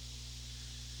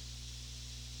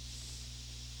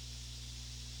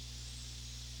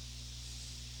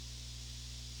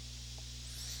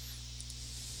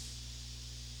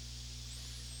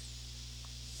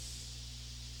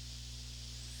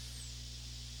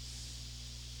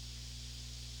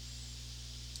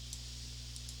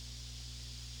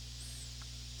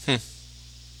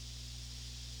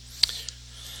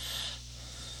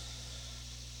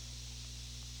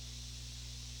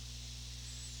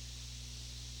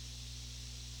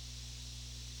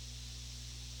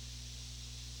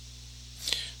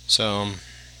 So,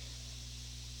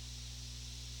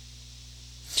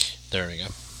 there we go.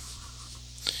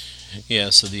 Yeah,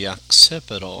 so the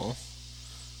occipital,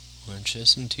 which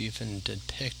isn't even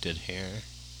depicted here.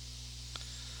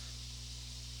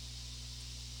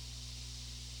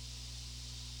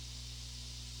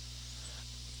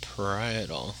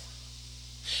 Parietal.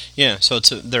 Yeah, so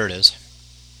there it is.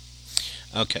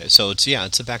 Okay, so it's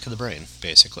the back of the brain,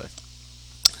 basically.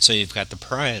 So you've got the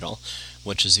parietal,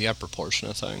 which is the upper portion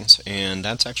of things, and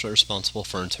that's actually responsible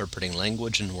for interpreting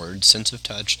language and words, sense of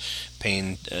touch,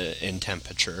 pain, and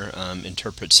temperature,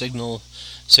 interpret signals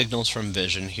from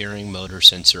vision, hearing, motor,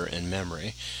 sensor, and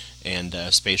memory, and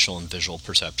spatial and visual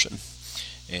perception.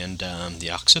 And the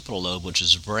occipital lobe, which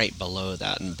is right below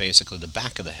that, and basically the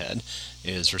back of the head,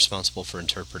 is responsible for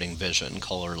interpreting vision,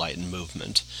 color, light, and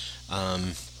movement.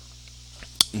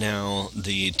 Now,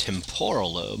 the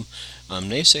temporal lobe,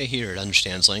 they say here it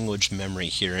understands language, memory,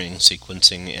 hearing,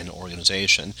 sequencing, and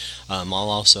organization. I'll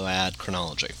also add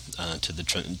chronology to the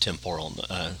temporal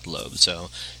lobe. So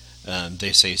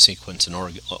they say sequence and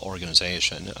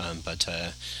organization, but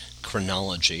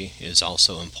chronology is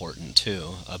also important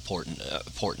too,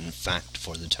 important fact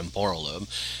for the temporal lobe,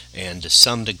 and to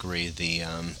some degree the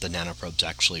nanoprobes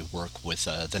actually work with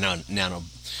the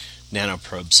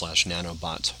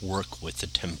nanoprobes/nanobots work with the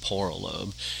temporal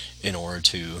lobe in order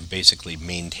to basically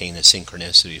maintain a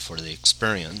synchronicity for the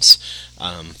experience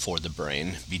for the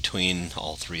brain between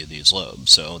all three of these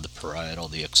lobes. So the parietal,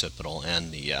 the occipital,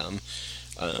 and the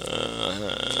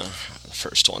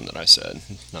first one that I said,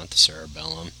 not the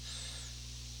cerebellum,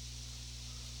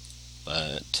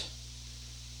 but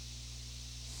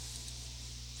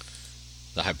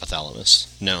the hypothalamus.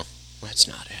 No, that's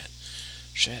not it.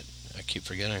 Shit, I keep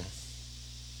forgetting.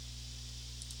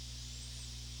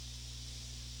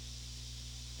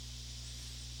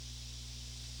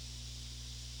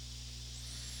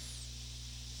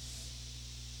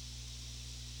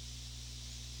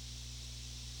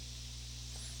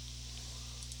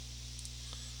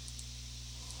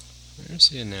 There's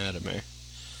the anatomy.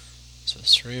 So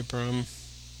cerebrum,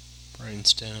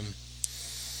 brainstem.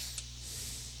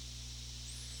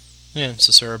 Yeah, it's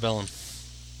the cerebellum.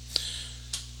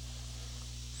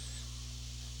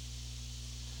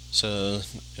 So,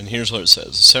 and here's what it says.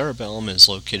 The cerebellum is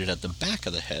located at the back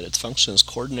of the head. Its function is to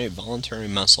coordinate voluntary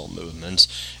muscle movements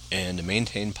and to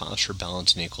maintain posture,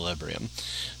 balance, and equilibrium.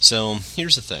 So,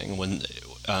 here's the thing. When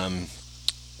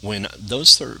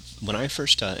I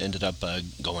first ended up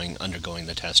undergoing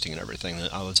the testing and everything,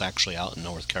 I was actually out in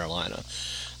North Carolina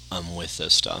with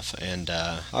this stuff, and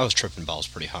I was tripping balls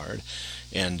pretty hard,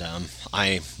 and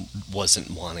I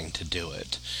wasn't wanting to do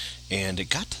it. And it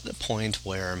got to the point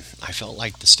where I felt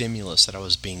like the stimulus that I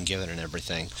was being given and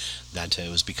everything, that it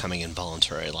was becoming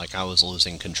involuntary, like I was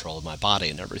losing control of my body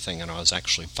and everything, and I was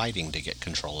actually fighting to get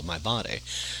control of my body.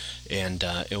 And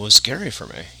it was scary for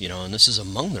me, and this is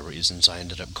among the reasons I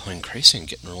ended up going crazy and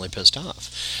getting really pissed off.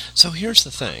 So here's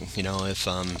the thing,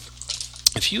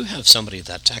 if you have somebody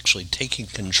that's actually taking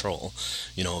control,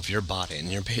 of your body,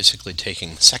 and you're basically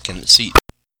taking second seat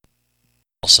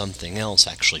while something else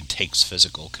actually takes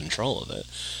physical control of it,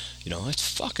 it's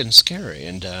fucking scary.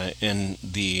 And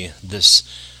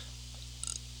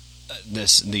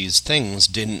these things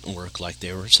didn't work like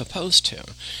they were supposed to,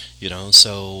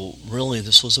 so really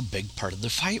this was a big part of the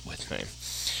fight with me.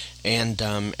 And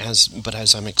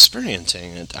as I'm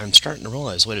experiencing it, I'm starting to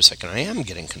realize, wait a second, I am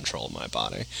getting control of my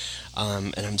body,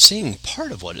 and I'm seeing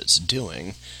part of what it's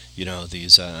doing,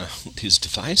 these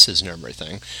devices and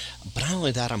everything. But not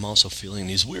only that, I'm also feeling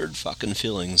these weird fucking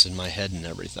feelings in my head and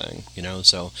everything,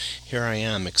 So here I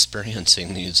am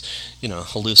experiencing these,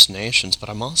 hallucinations, but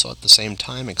I'm also at the same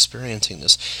time experiencing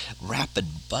this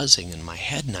rapid buzzing in my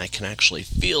head, and I can actually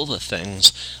feel the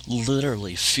things,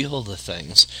 literally feel the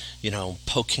things,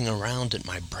 poking around in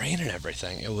my brain and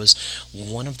everything. It was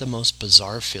one of the most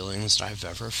bizarre feelings that I've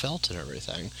ever felt and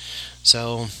everything.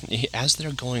 So as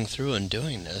they're going through and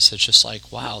doing this, this, it's just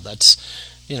like, wow, that's,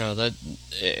 that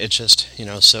it's just,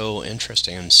 so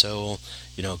interesting and so,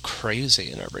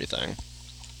 crazy and everything.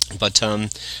 But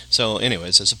so,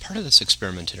 anyways, as a part of this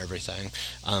experiment and everything,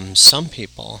 some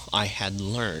people I had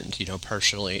learned,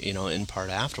 partially, in part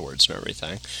afterwards and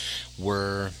everything,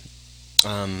 were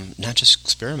not just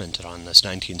experimented on this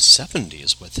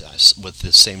 1970s with us with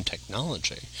the same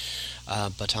technology,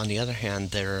 but on the other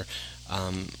hand, their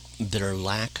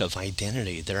lack of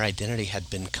identity, their identity had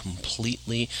been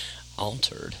completely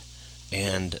altered,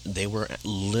 and they were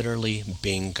literally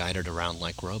being guided around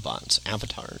like robots,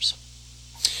 avatars.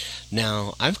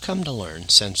 Now, I've come to learn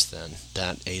since then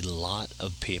that a lot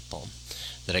of people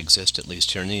that exist, at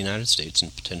least here in the United States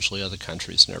and potentially other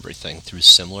countries and everything, through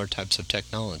similar types of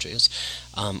technologies,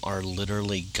 are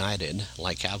literally guided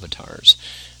like avatars.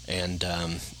 And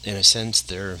in a sense,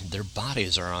 their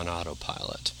bodies are on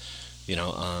autopilot.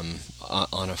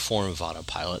 On a form of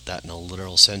autopilot that in a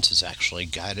literal sense is actually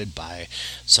guided by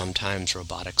sometimes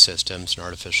robotic systems and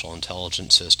artificial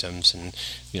intelligence systems, and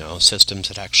systems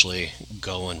that actually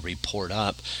go and report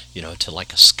up to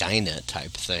like a Skynet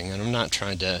type thing. And I'm not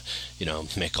trying to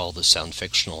make all this sound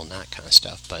fictional and that kind of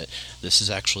stuff, but this is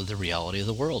actually the reality of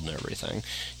the world and everything.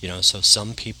 So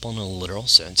some people in a literal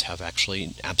sense have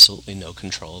actually absolutely no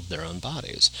control of their own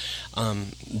bodies.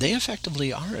 They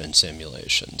effectively are in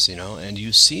simulations, and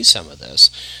you see some of this,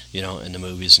 in the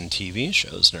movies and TV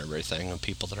shows and everything, of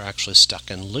people that are actually stuck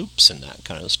in loops and that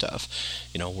kind of stuff,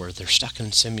 where they're stuck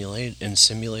in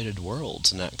simulated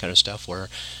worlds and that kind of stuff, where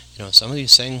some of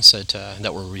these things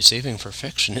that we're receiving for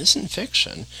fiction isn't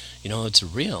fiction. It's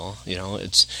real.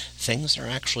 It's things that are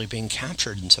actually being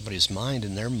captured in somebody's mind,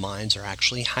 and their minds are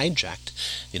actually hijacked,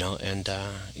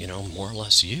 and more or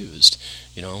less used,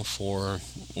 for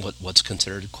what's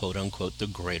considered quote unquote the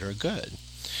greater good.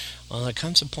 Well, there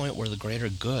comes a point where the greater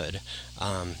good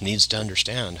needs to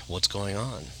understand what's going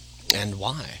on and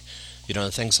why. The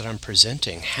things that I'm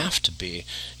presenting have to be,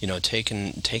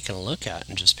 taken a look at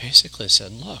and just basically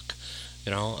said, look,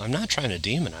 I'm not trying to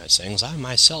demonize things. I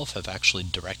myself have actually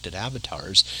directed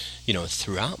avatars,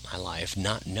 throughout my life,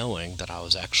 not knowing that I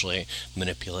was actually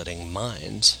manipulating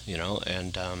minds,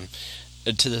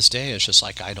 and to this day, it's just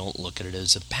like I don't look at it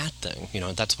as a bad thing.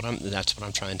 That's what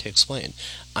I'm trying to explain.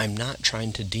 I'm not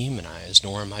trying to demonize,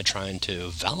 nor am I trying to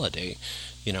validate,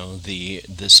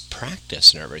 this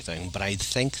practice and everything. But I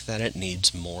think that it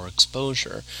needs more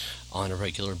exposure on a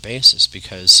regular basis,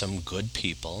 because some good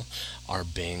people are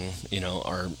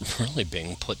are really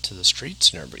being put to the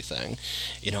streets and everything,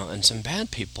 and some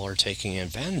bad people are taking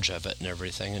advantage of it and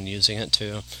everything and using it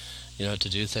to, to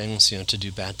do things, to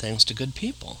do bad things to good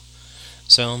people.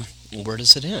 So, where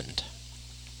does it end?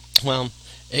 Well,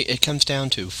 it comes down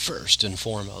to, first and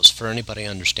foremost, for anybody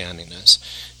understanding this,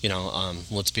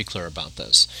 let's be clear about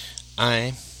this.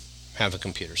 I have a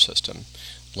computer system.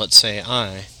 Let's say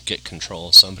I get control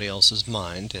of somebody else's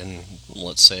mind in,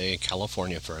 let's say,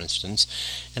 California, for instance,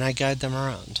 and I guide them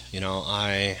around.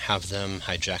 I have them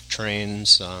hijack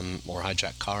trains or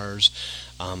hijack cars.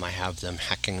 I have them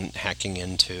hacking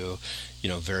into,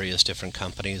 various different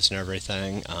companies and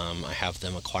everything. I have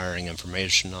them acquiring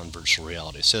information on virtual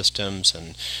reality systems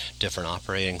and different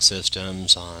operating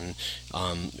systems on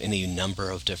any number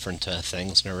of different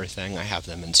things and everything. I have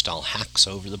them install hacks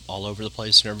all over the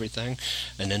place and everything.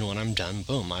 And then when I'm done,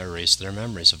 boom, I erase their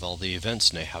memories of all the events,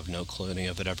 and they have no clue any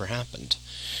of it ever happened.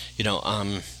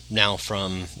 Now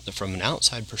from an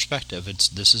outside perspective,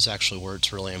 this is actually where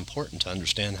it's really important to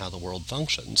understand how the world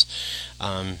functions.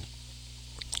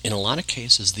 In a lot of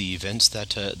cases, the events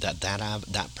that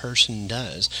person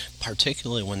does,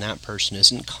 particularly when that person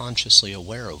isn't consciously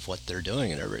aware of what they're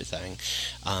doing and everything,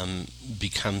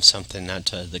 becomes something that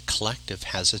the collective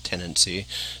has a tendency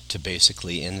to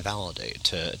basically invalidate,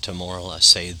 to more or less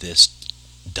say, this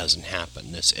doesn't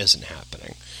happen, this isn't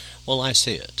happening. Well, I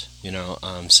see it,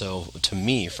 so to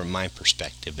me, from my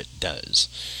perspective, it does.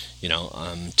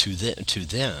 To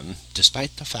them,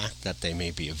 despite the fact that they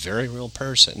may be a very real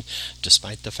person,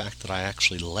 despite the fact that I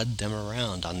actually led them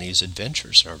around on these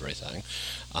adventures and everything,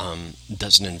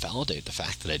 doesn't invalidate the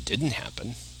fact that it didn't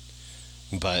happen.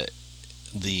 But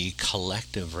the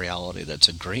collective reality that's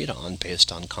agreed on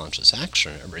based on conscious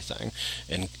action and everything,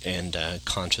 and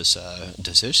conscious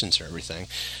decisions and everything,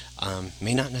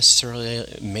 may not necessarily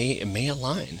may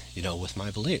align, with my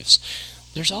beliefs.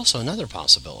 There's also another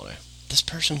possibility. This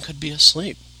person could be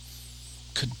asleep,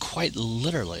 could quite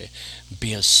literally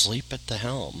be asleep at the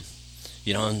helm,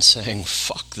 and saying,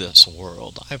 fuck this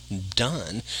world, I'm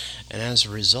done, and as a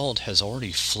result has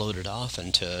already floated off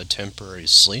into temporary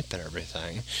sleep and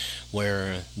everything,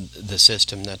 where the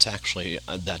system that's actually,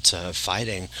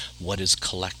 fighting what is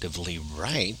collectively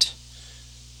right,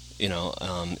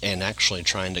 and actually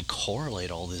trying to correlate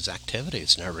all these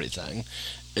activities and everything,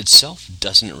 itself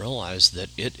doesn't realize that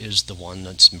it is the one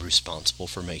that's responsible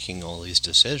for making all these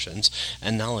decisions,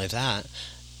 and not only that,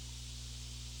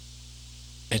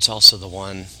 it's also the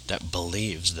one that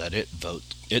believes that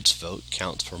its vote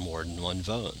counts for more than one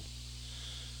vote.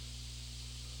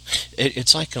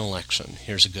 It's like an election.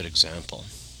 Here's a good example.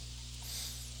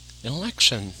 An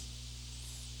election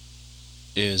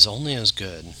is only as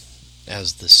good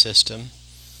as the system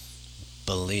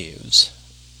believes.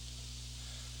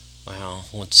 Well,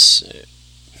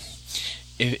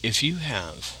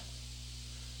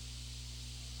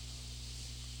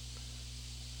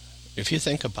 if you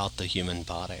think about the human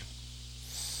body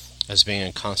as being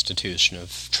a constitution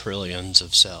of trillions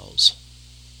of cells,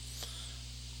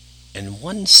 and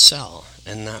one cell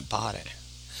in that body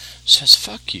says,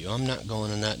 fuck you, I'm not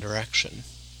going in that direction.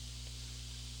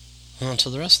 Well, to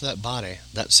the rest of that body,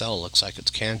 that cell looks like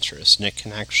it's cancerous, and it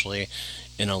can actually,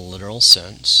 in a literal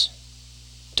sense,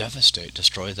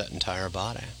 destroy that entire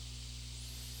body.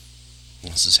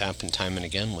 And this has happened time and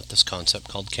again with this concept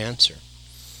called cancer.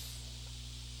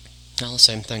 Now, the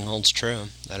same thing holds true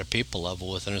at a people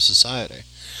level within a society.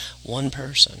 One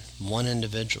person, one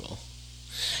individual,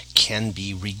 can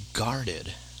be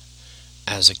regarded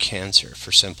as a cancer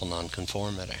for simple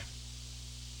nonconformity,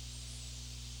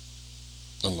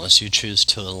 unless you choose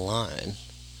to align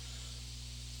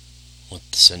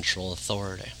with the central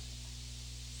authority.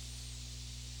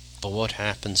 But what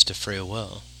happens to free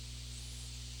will?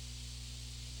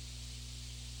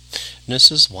 And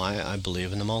this is why I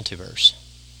believe in the multiverse,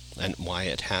 and why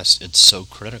it's so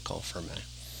critical for me.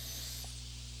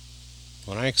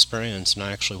 When I experience and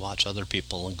I actually watch other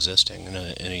people existing in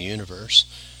a universe,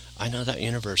 I know that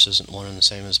universe isn't one and the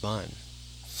same as mine.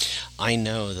 I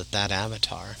know that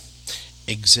avatar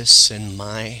exists in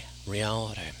my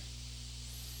reality,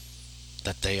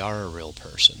 that they are a real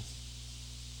person.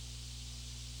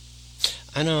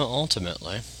 I know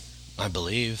ultimately, I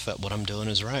believe that what I'm doing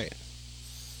is right,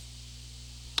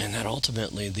 and that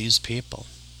ultimately these people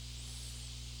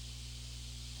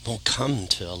will come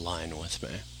to align with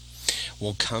me,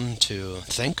 will come to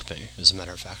thank me, as a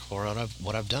matter of fact, for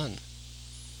what I've done.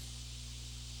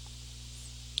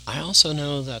 I also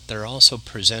know that they're also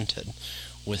presented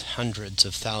with hundreds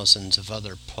of thousands of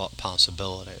other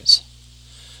possibilities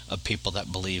of people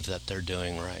that believe that they're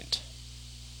doing right.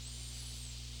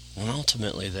 And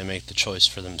ultimately they make the choice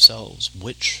for themselves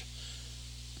which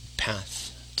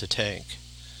path to take.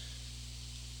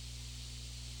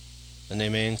 And they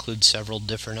may include several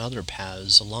different other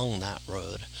paths along that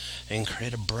road and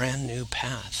create a brand new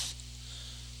path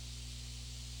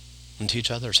and teach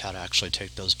others how to actually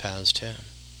take those paths too.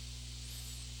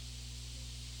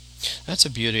 That's the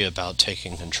beauty about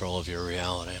taking control of your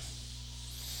reality.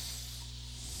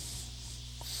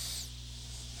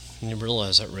 And you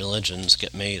realize that religions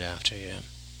get made after you.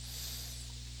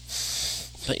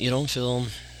 But you don't feel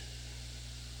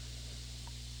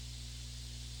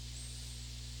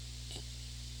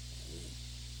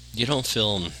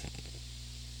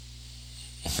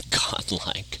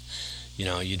godlike.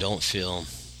 You don't feel,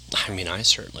 I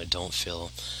certainly don't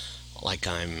feel like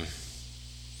I'm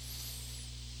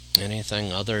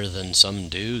anything other than some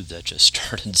dude that just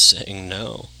started saying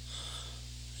no,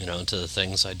 to the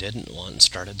things I didn't want, and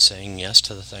started saying yes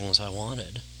to the things I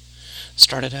wanted.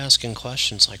 Started asking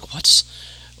questions like,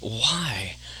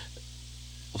 why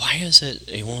is it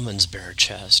a woman's bare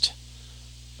chest?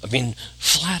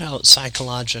 Flat out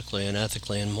psychologically and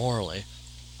ethically and morally,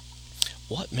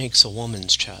 what makes a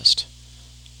woman's chest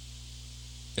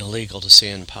illegal to see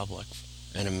in public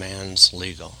and a man's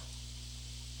legal?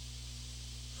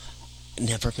 It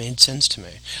never made sense to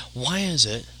me. Why is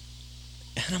it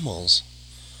animals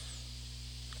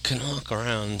can walk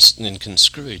around and can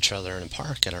screw each other in a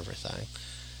park and everything,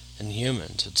 and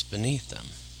humans, it's beneath them?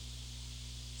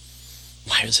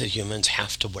 Why does it humans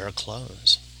have to wear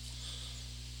clothes?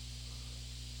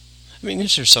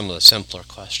 These are some of the simpler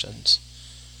questions.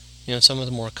 Some of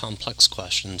the more complex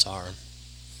questions are,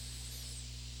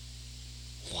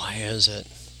 why is it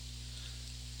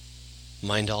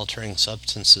mind-altering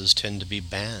substances tend to be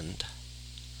banned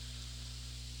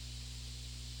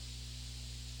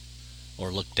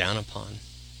or looked down upon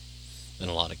in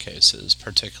a lot of cases,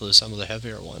 particularly some of the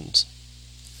heavier ones?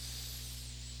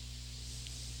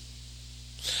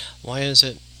 Why is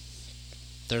it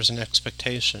there's an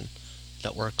expectation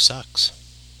that work sucks?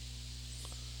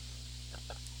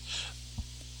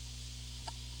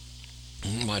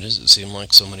 Why does it seem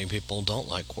like so many people don't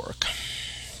like work?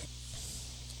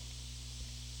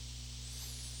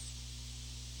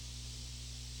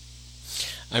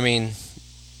 I mean,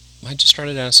 I just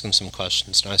started asking some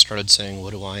questions, and I started saying,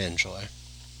 what do I enjoy?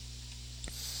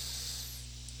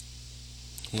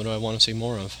 What do I want to see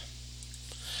more of?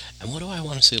 And what do I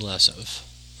want to see less of?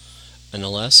 And the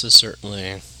less is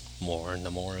certainly more, and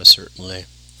the more is certainly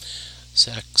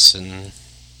sex and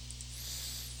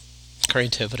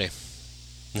creativity.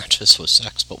 Not just with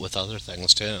sex, but with other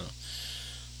things too.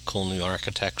 Cool new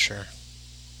architecture,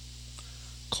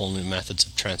 cool new methods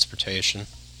of transportation,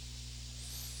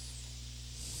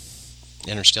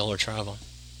 interstellar travel,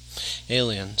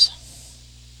 aliens.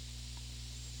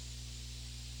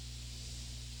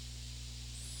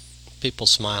 People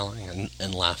smiling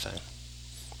and laughing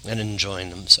and enjoying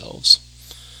themselves.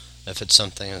 If it's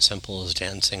something as simple as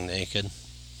dancing naked,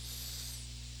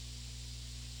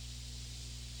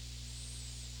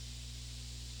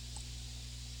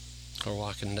 or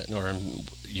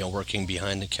working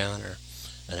behind the counter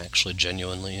and actually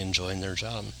genuinely enjoying their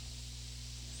job.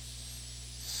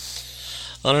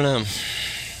 I don't know.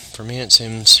 For me, it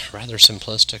seems rather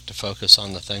simplistic to focus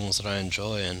on the things that I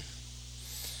enjoy and,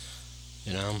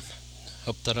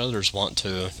 hope that others want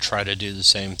to try to do the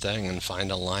same thing and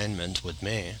find alignment with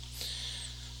me.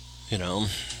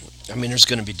 There's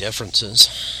going to be differences,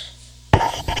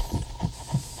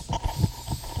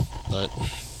 but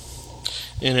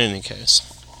in any case,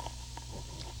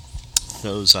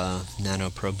 those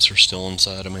nanoprobes are still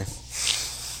inside of me.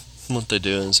 What they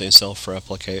do is they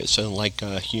self-replicate. So like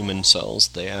human cells,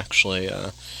 they actually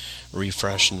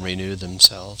refresh and renew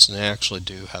themselves. And they actually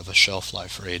do have a shelf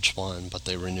life for each one, but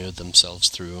they renew themselves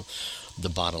through the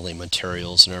bodily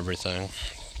materials and everything.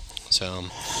 So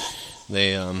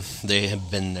they have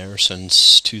been there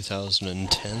since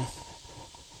 2010.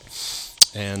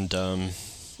 And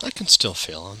I can still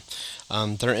feel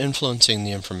them. They're influencing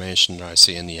the information that I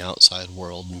see in the outside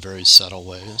world in very subtle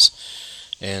ways.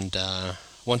 And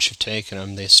once you've taken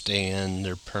them, they stay in,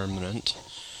 they're permanent.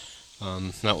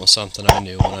 That was something I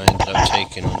knew when I ended up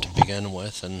taking them to begin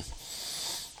with, and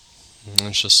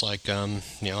it's just like,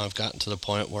 I've gotten to the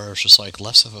point where it's just like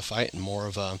less of a fight and more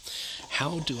of a,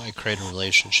 how do I create a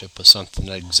relationship with something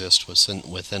that exists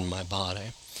within my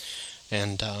body,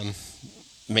 and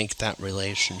make that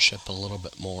relationship a little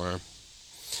bit more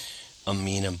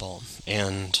amenable,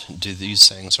 and are these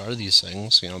things,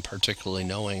 particularly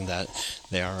knowing that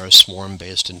they are a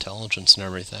swarm-based intelligence and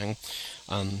everything,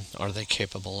 are they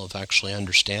capable of actually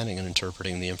understanding and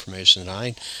interpreting the information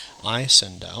that I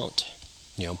send out?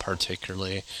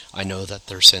 Particularly, I know that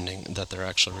they're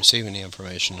actually receiving the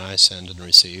information I send and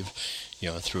receive,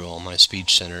 through all my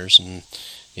speech centers, and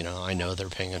I know they're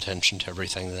paying attention to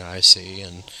everything that I see,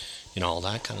 and all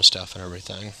that kind of stuff and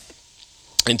everything.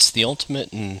 It's the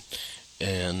ultimate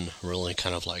and really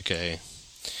kind of like a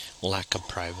lack of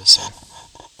privacy.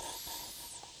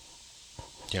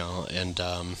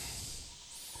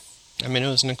 And it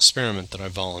was an experiment that I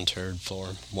volunteered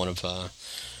for, one of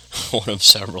one of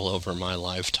several over my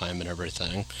lifetime and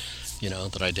everything,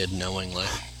 that I did knowingly.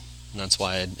 And that's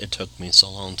why it took me so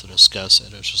long to discuss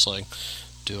it. It's just like,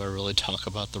 do I really talk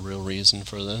about the real reason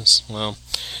for this? Well,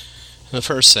 the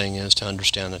first thing is to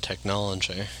understand the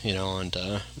technology, and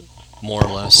more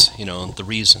or less, the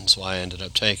reasons why I ended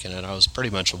up taking it. I was pretty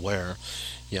much aware,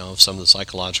 of some of the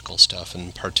psychological stuff,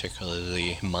 and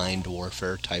particularly the mind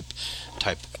warfare type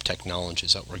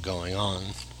technologies that were going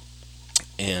on,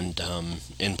 and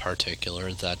in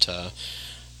particular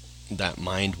that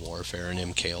mind warfare and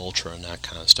MK Ultra and that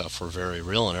kind of stuff were very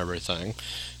real and everything.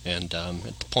 And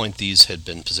at the point these had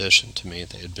been positioned to me,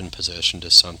 they had been positioned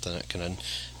as something that can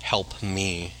help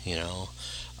me,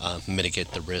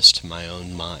 mitigate the risk to my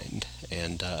own mind.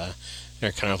 And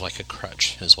they're kind of like a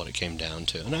crutch is what it came down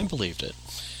to. And I believed it,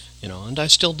 and I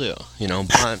still do,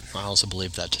 but I also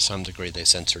believe that to some degree they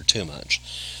censor too much.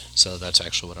 So that's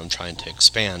actually what I'm trying to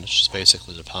expand. It's just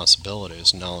basically the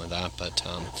possibilities, and not only that, but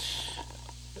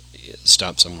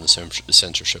stop some of the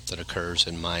censorship that occurs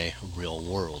in my real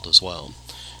world as well,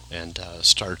 and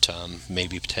start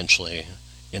maybe potentially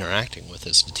interacting with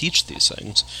this to teach these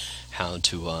things how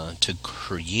to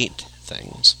create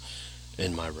things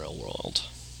in my real world.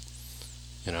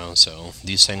 So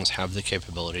these things have the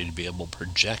capability to be able to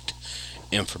project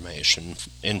information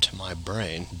into my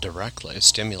brain directly,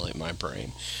 stimulate my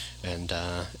brain, and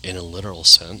in a literal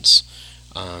sense,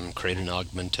 create an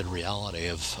augmented reality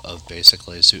of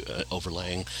basically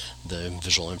overlaying the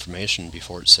visual information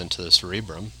before it's sent to the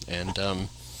cerebrum, and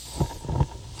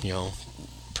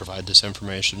provide this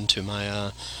information to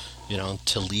my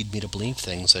to lead me to believe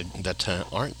things that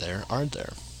aren't there are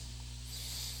there.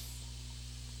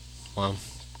 Well,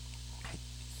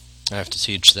 I have to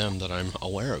teach them that I'm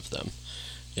aware of them,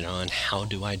 and how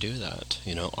do I do that?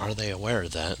 Are they aware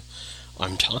that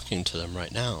I'm talking to them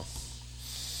right now?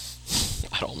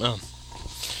 I don't know.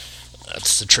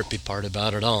 That's the trippy part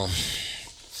about it all.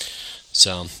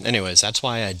 So, anyways, that's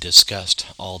why I discussed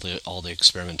all the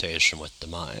experimentation with the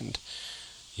mind.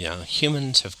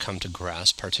 Humans have come to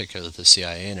grasp, particularly the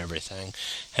CIA and everything,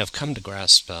 have come to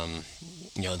grasp,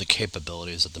 the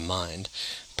capabilities of the mind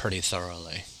pretty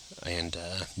thoroughly, and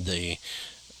the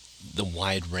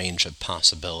wide range of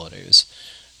possibilities.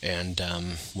 And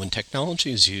when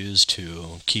technology is used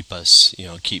to keep us,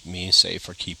 keep me safe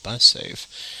or keep us safe,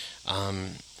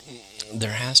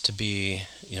 there has to be,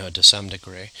 to some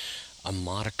degree, a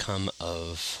modicum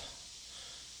of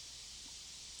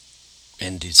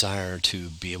and desire to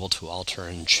be able to alter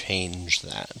and change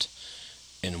that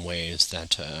in ways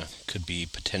that could be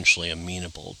potentially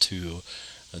amenable to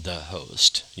the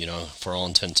host. For all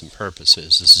intents and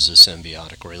purposes, this is a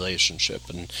symbiotic relationship,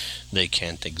 and they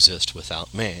can't exist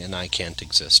without me, and I can't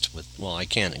exist I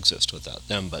can exist without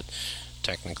them, but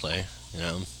technically,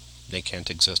 they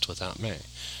can't exist without me.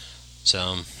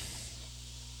 So,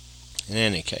 in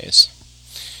any case,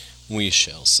 we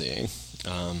shall see.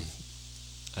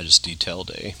 I just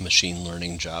detailed a machine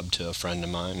learning job to a friend of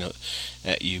mine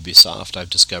at Ubisoft. I've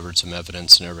discovered some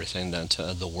evidence and everything that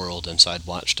the world inside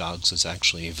Watch Dogs is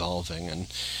actually evolving, and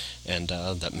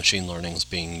that machine learning is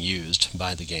being used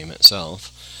by the game itself.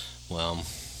 Well,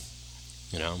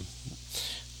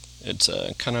 it's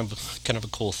kind of a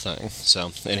cool thing.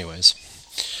 So, anyways,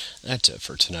 that's it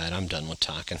for tonight. I'm done with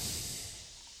talking.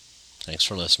 Thanks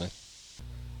for listening.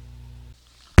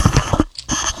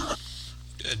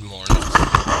 Good morning.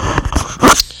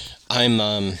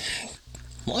 I'm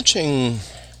watching.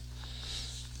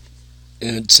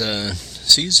 It's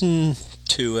season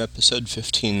 2, episode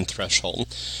 15, Threshold.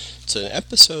 It's an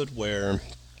episode where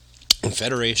the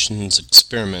Federation's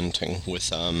experimenting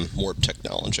with warp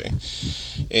technology,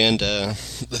 and the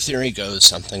theory goes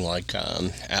something like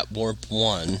at warp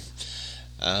 1.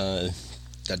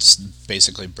 That's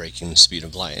basically breaking the speed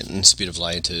of light, and the speed of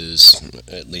light is,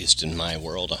 at least in my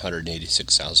world,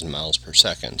 186,000 miles per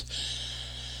second.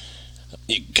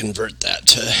 You convert that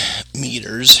to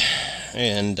meters,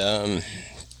 and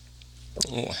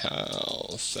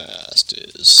how fast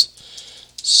is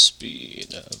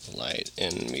speed of light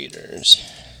in meters?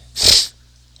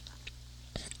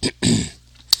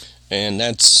 And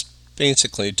that's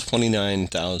basically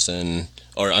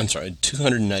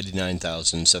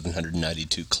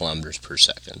 299,792 kilometers per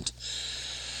second.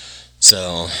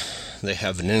 So they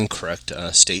have an incorrect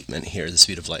statement here. The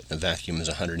speed of light in a vacuum is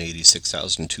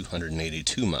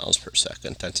 186,282 miles per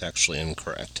second. That's actually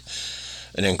incorrect.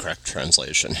 An incorrect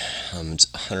translation.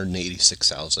 It's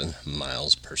 186,000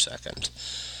 miles per second.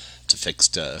 It's a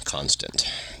fixed constant.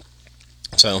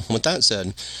 So, with that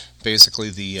said, basically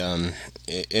the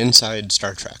inside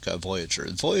Star Trek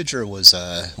Voyager was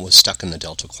stuck in the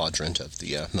Delta Quadrant of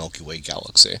the Milky Way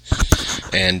galaxy,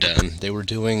 and they were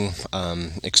doing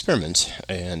experiments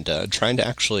and trying to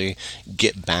actually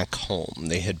get back home.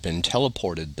 They had been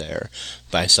teleported there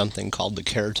by something called the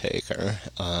Caretaker.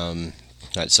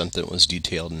 That's something that was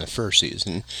detailed in the first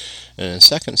season. In the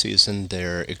second season,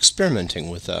 they're experimenting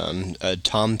with,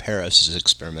 Tom Paris is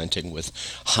experimenting with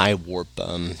high warp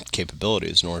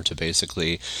capabilities in order to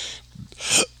basically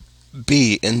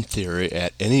be, in theory,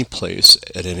 at any place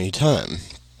at any time.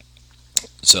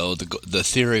 So the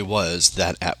theory was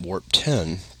that at warp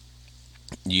 10,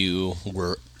 your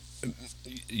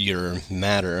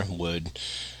matter would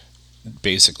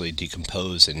basically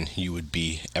decompose and you would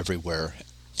be everywhere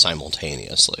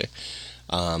simultaneously.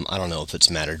 I don't know if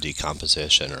it's matter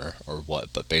decomposition or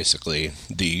what, but basically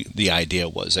the idea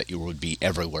was that you would be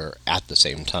everywhere at the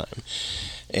same time.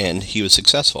 And he was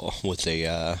successful with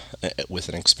an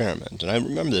experiment. And I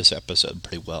remember this episode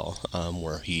pretty well,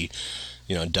 where he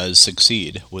does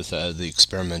succeed with the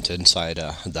experiment inside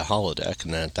the holodeck,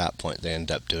 and then at that point they end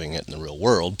up doing it in the real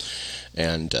world,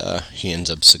 and he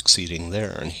ends up succeeding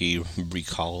there, and he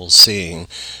recalls seeing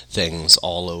things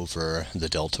all over the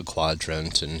Delta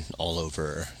Quadrant and all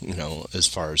over, as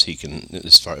far as he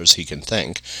can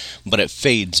think, but it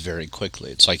fades very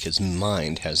quickly. It's like his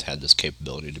mind has had this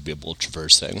capability to be able to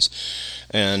traverse things,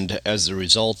 and as a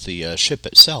result, the ship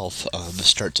itself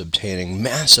starts obtaining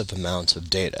massive amounts of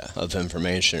data, of information,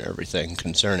 everything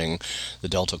concerning the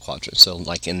Delta Quadrant. So,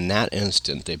 like in that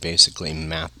instant, they basically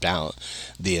mapped out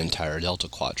the entire Delta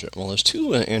Quadrant. Well, there's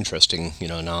two interesting,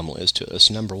 anomalies to this.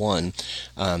 Number one,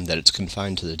 that it's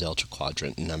confined to the Delta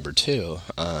Quadrant. And number two,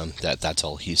 that's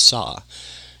all he saw.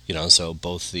 So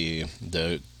both the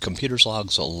computer's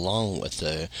logs along with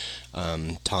the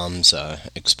Tom's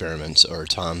experiments or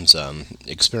Tom's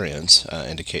experience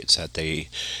indicates that the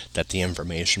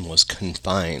information was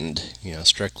confined,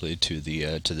 strictly to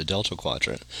the Delta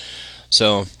Quadrant.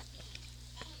 So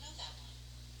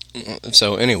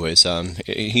anyways,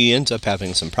 he ends up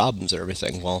having some problems and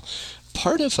everything. Well,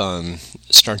 part of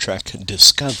Star Trek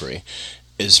Discovery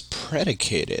is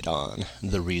predicated on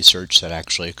the research that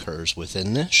actually occurs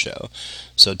within this show.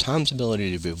 So Tom's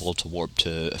ability to be able to warp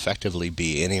to effectively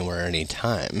be anywhere,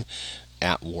 anytime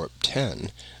at warp 10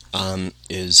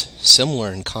 is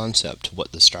similar in concept to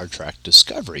what the Star Trek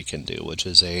Discovery can do, which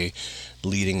is a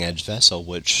leading edge vessel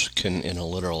which can, in a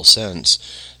literal sense,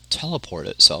 teleport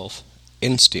itself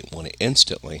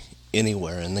instantly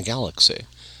anywhere in the galaxy.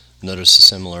 Notice the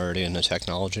similarity in the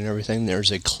technology and everything. There's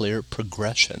a clear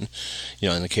progression,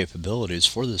 in the capabilities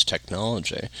for this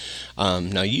technology.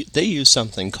 Now, they use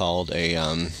something called a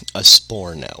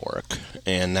spore network,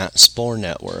 and that spore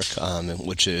network,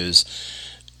 which is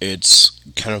it's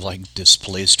kind of like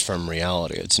displaced from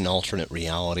reality. It's an alternate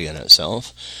reality in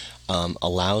itself.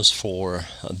 Allows for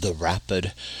the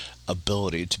rapid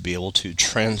ability to be able to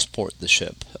transport the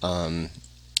ship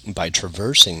by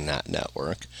traversing that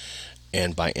network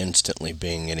and by instantly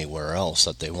being anywhere else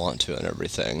that they want to and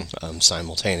everything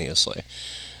simultaneously.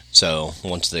 So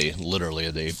once they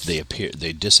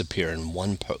disappear in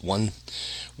one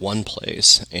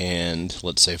place, and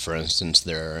let's say for instance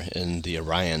they're in the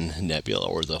Orion Nebula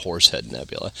or the Horsehead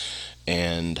Nebula,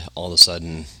 and all of a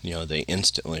sudden they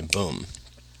instantly boom,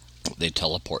 they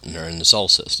teleport and they're in the Sol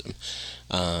system.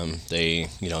 They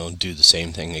do the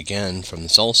same thing again from the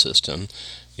Sol system.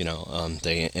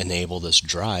 They enable this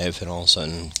drive, and all of a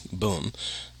sudden, boom,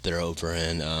 they're over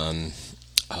in,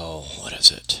 what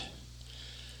is it?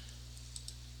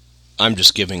 I'm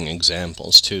just giving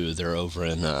examples, too. They're over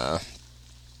in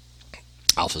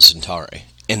Alpha Centauri,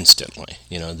 instantly.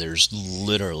 There's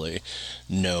literally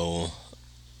no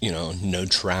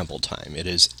travel time. It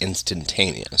is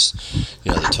instantaneous,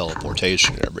 the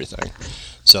teleportation and everything.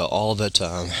 So all of it,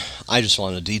 I just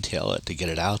want to detail it to get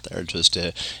it out there, just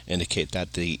to indicate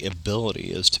that the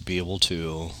ability is to be able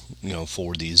to,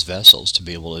 for these vessels to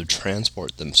be able to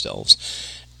transport themselves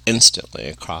instantly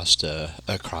across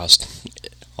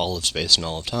all of space and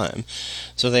all of time.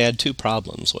 So they had two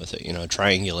problems with it,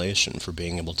 triangulation for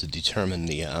being able to determine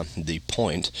the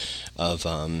point of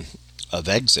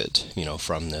exit,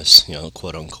 from this,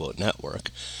 quote-unquote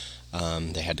network.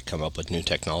 They had to come up with new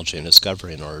technology and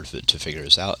discovery in order to figure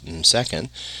this out. And second,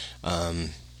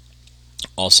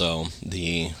 also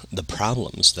the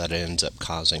problems that it ends up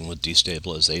causing with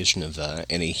destabilization of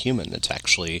any human that's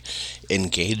actually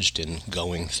engaged in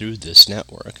going through this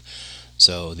network.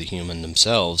 So the human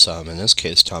themselves, in this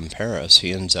case Tom Paris,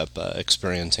 he ends up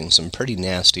experiencing some pretty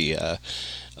nasty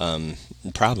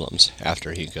problems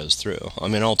after he goes through. I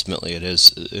mean, ultimately it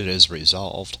is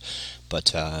resolved,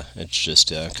 but it's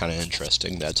just kind of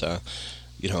interesting that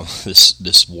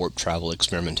this warp travel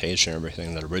experimentation,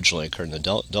 everything that originally occurred in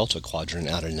the Delta Quadrant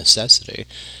out of necessity,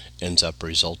 ends up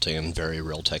resulting in very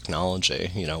real technology,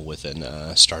 within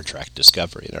Star Trek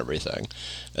Discovery and everything.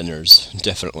 And there's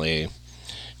definitely,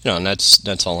 and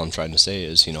that's all I'm trying to say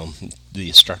is,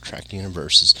 the Star Trek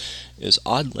universe is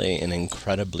oddly and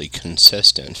incredibly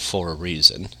consistent for a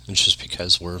reason. It's just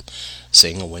because we're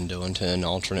seeing a window into an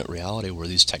alternate reality where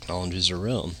these technologies are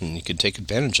real, and you can take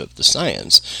advantage of the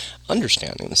science,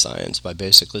 understanding the science by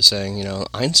basically saying,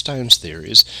 Einstein's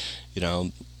theories,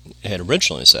 had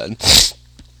originally said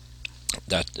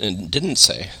that, it didn't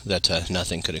say that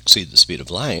nothing could exceed the speed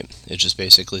of light. It just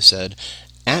basically said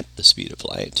at the speed of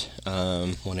light,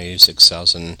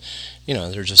 186,000,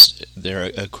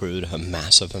 they're accrued a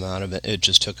massive amount of it. It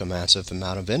just took a massive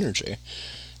amount of energy,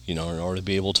 in order to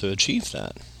be able to achieve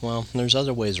that. Well, there's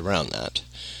other ways around that,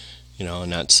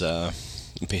 and that's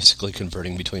basically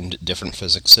converting between different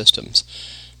physics systems,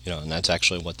 and that's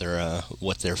actually what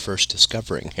they're first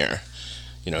discovering here.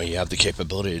 You have the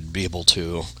capability to be able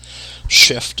to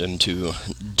shift into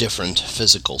different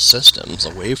physical systems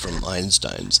away from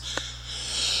Einstein's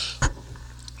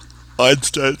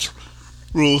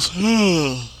rules.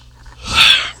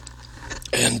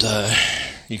 And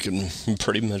you can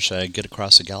pretty much get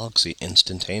across the galaxy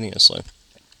instantaneously.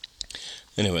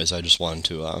 Anyways, I just wanted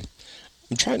to, I'm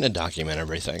trying to document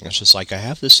everything. It's just like I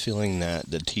have this feeling that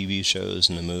the TV shows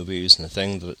and the movies and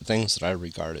the things that I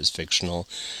regard as fictional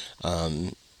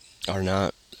are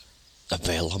not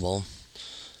available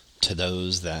to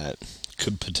those that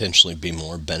could potentially be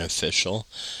more beneficial.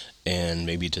 And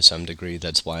maybe to some degree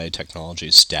that's why technology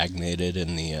is stagnated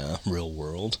in the real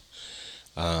world.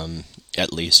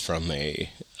 at least from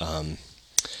an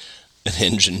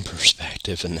engine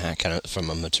perspective and that kind of from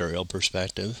a material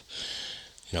perspective.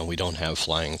 We don't have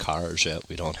flying cars yet.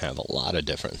 We don't have a lot of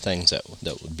different things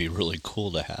that would be really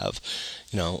cool to have.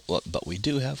 But we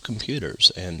do have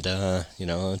computers, and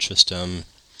it's just I'm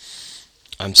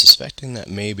suspecting that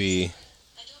maybe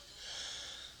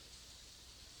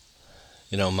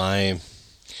my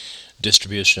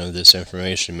distribution of this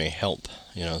information may help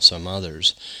some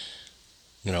others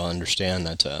understand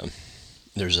that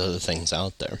there's other things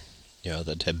out there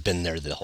that have been there the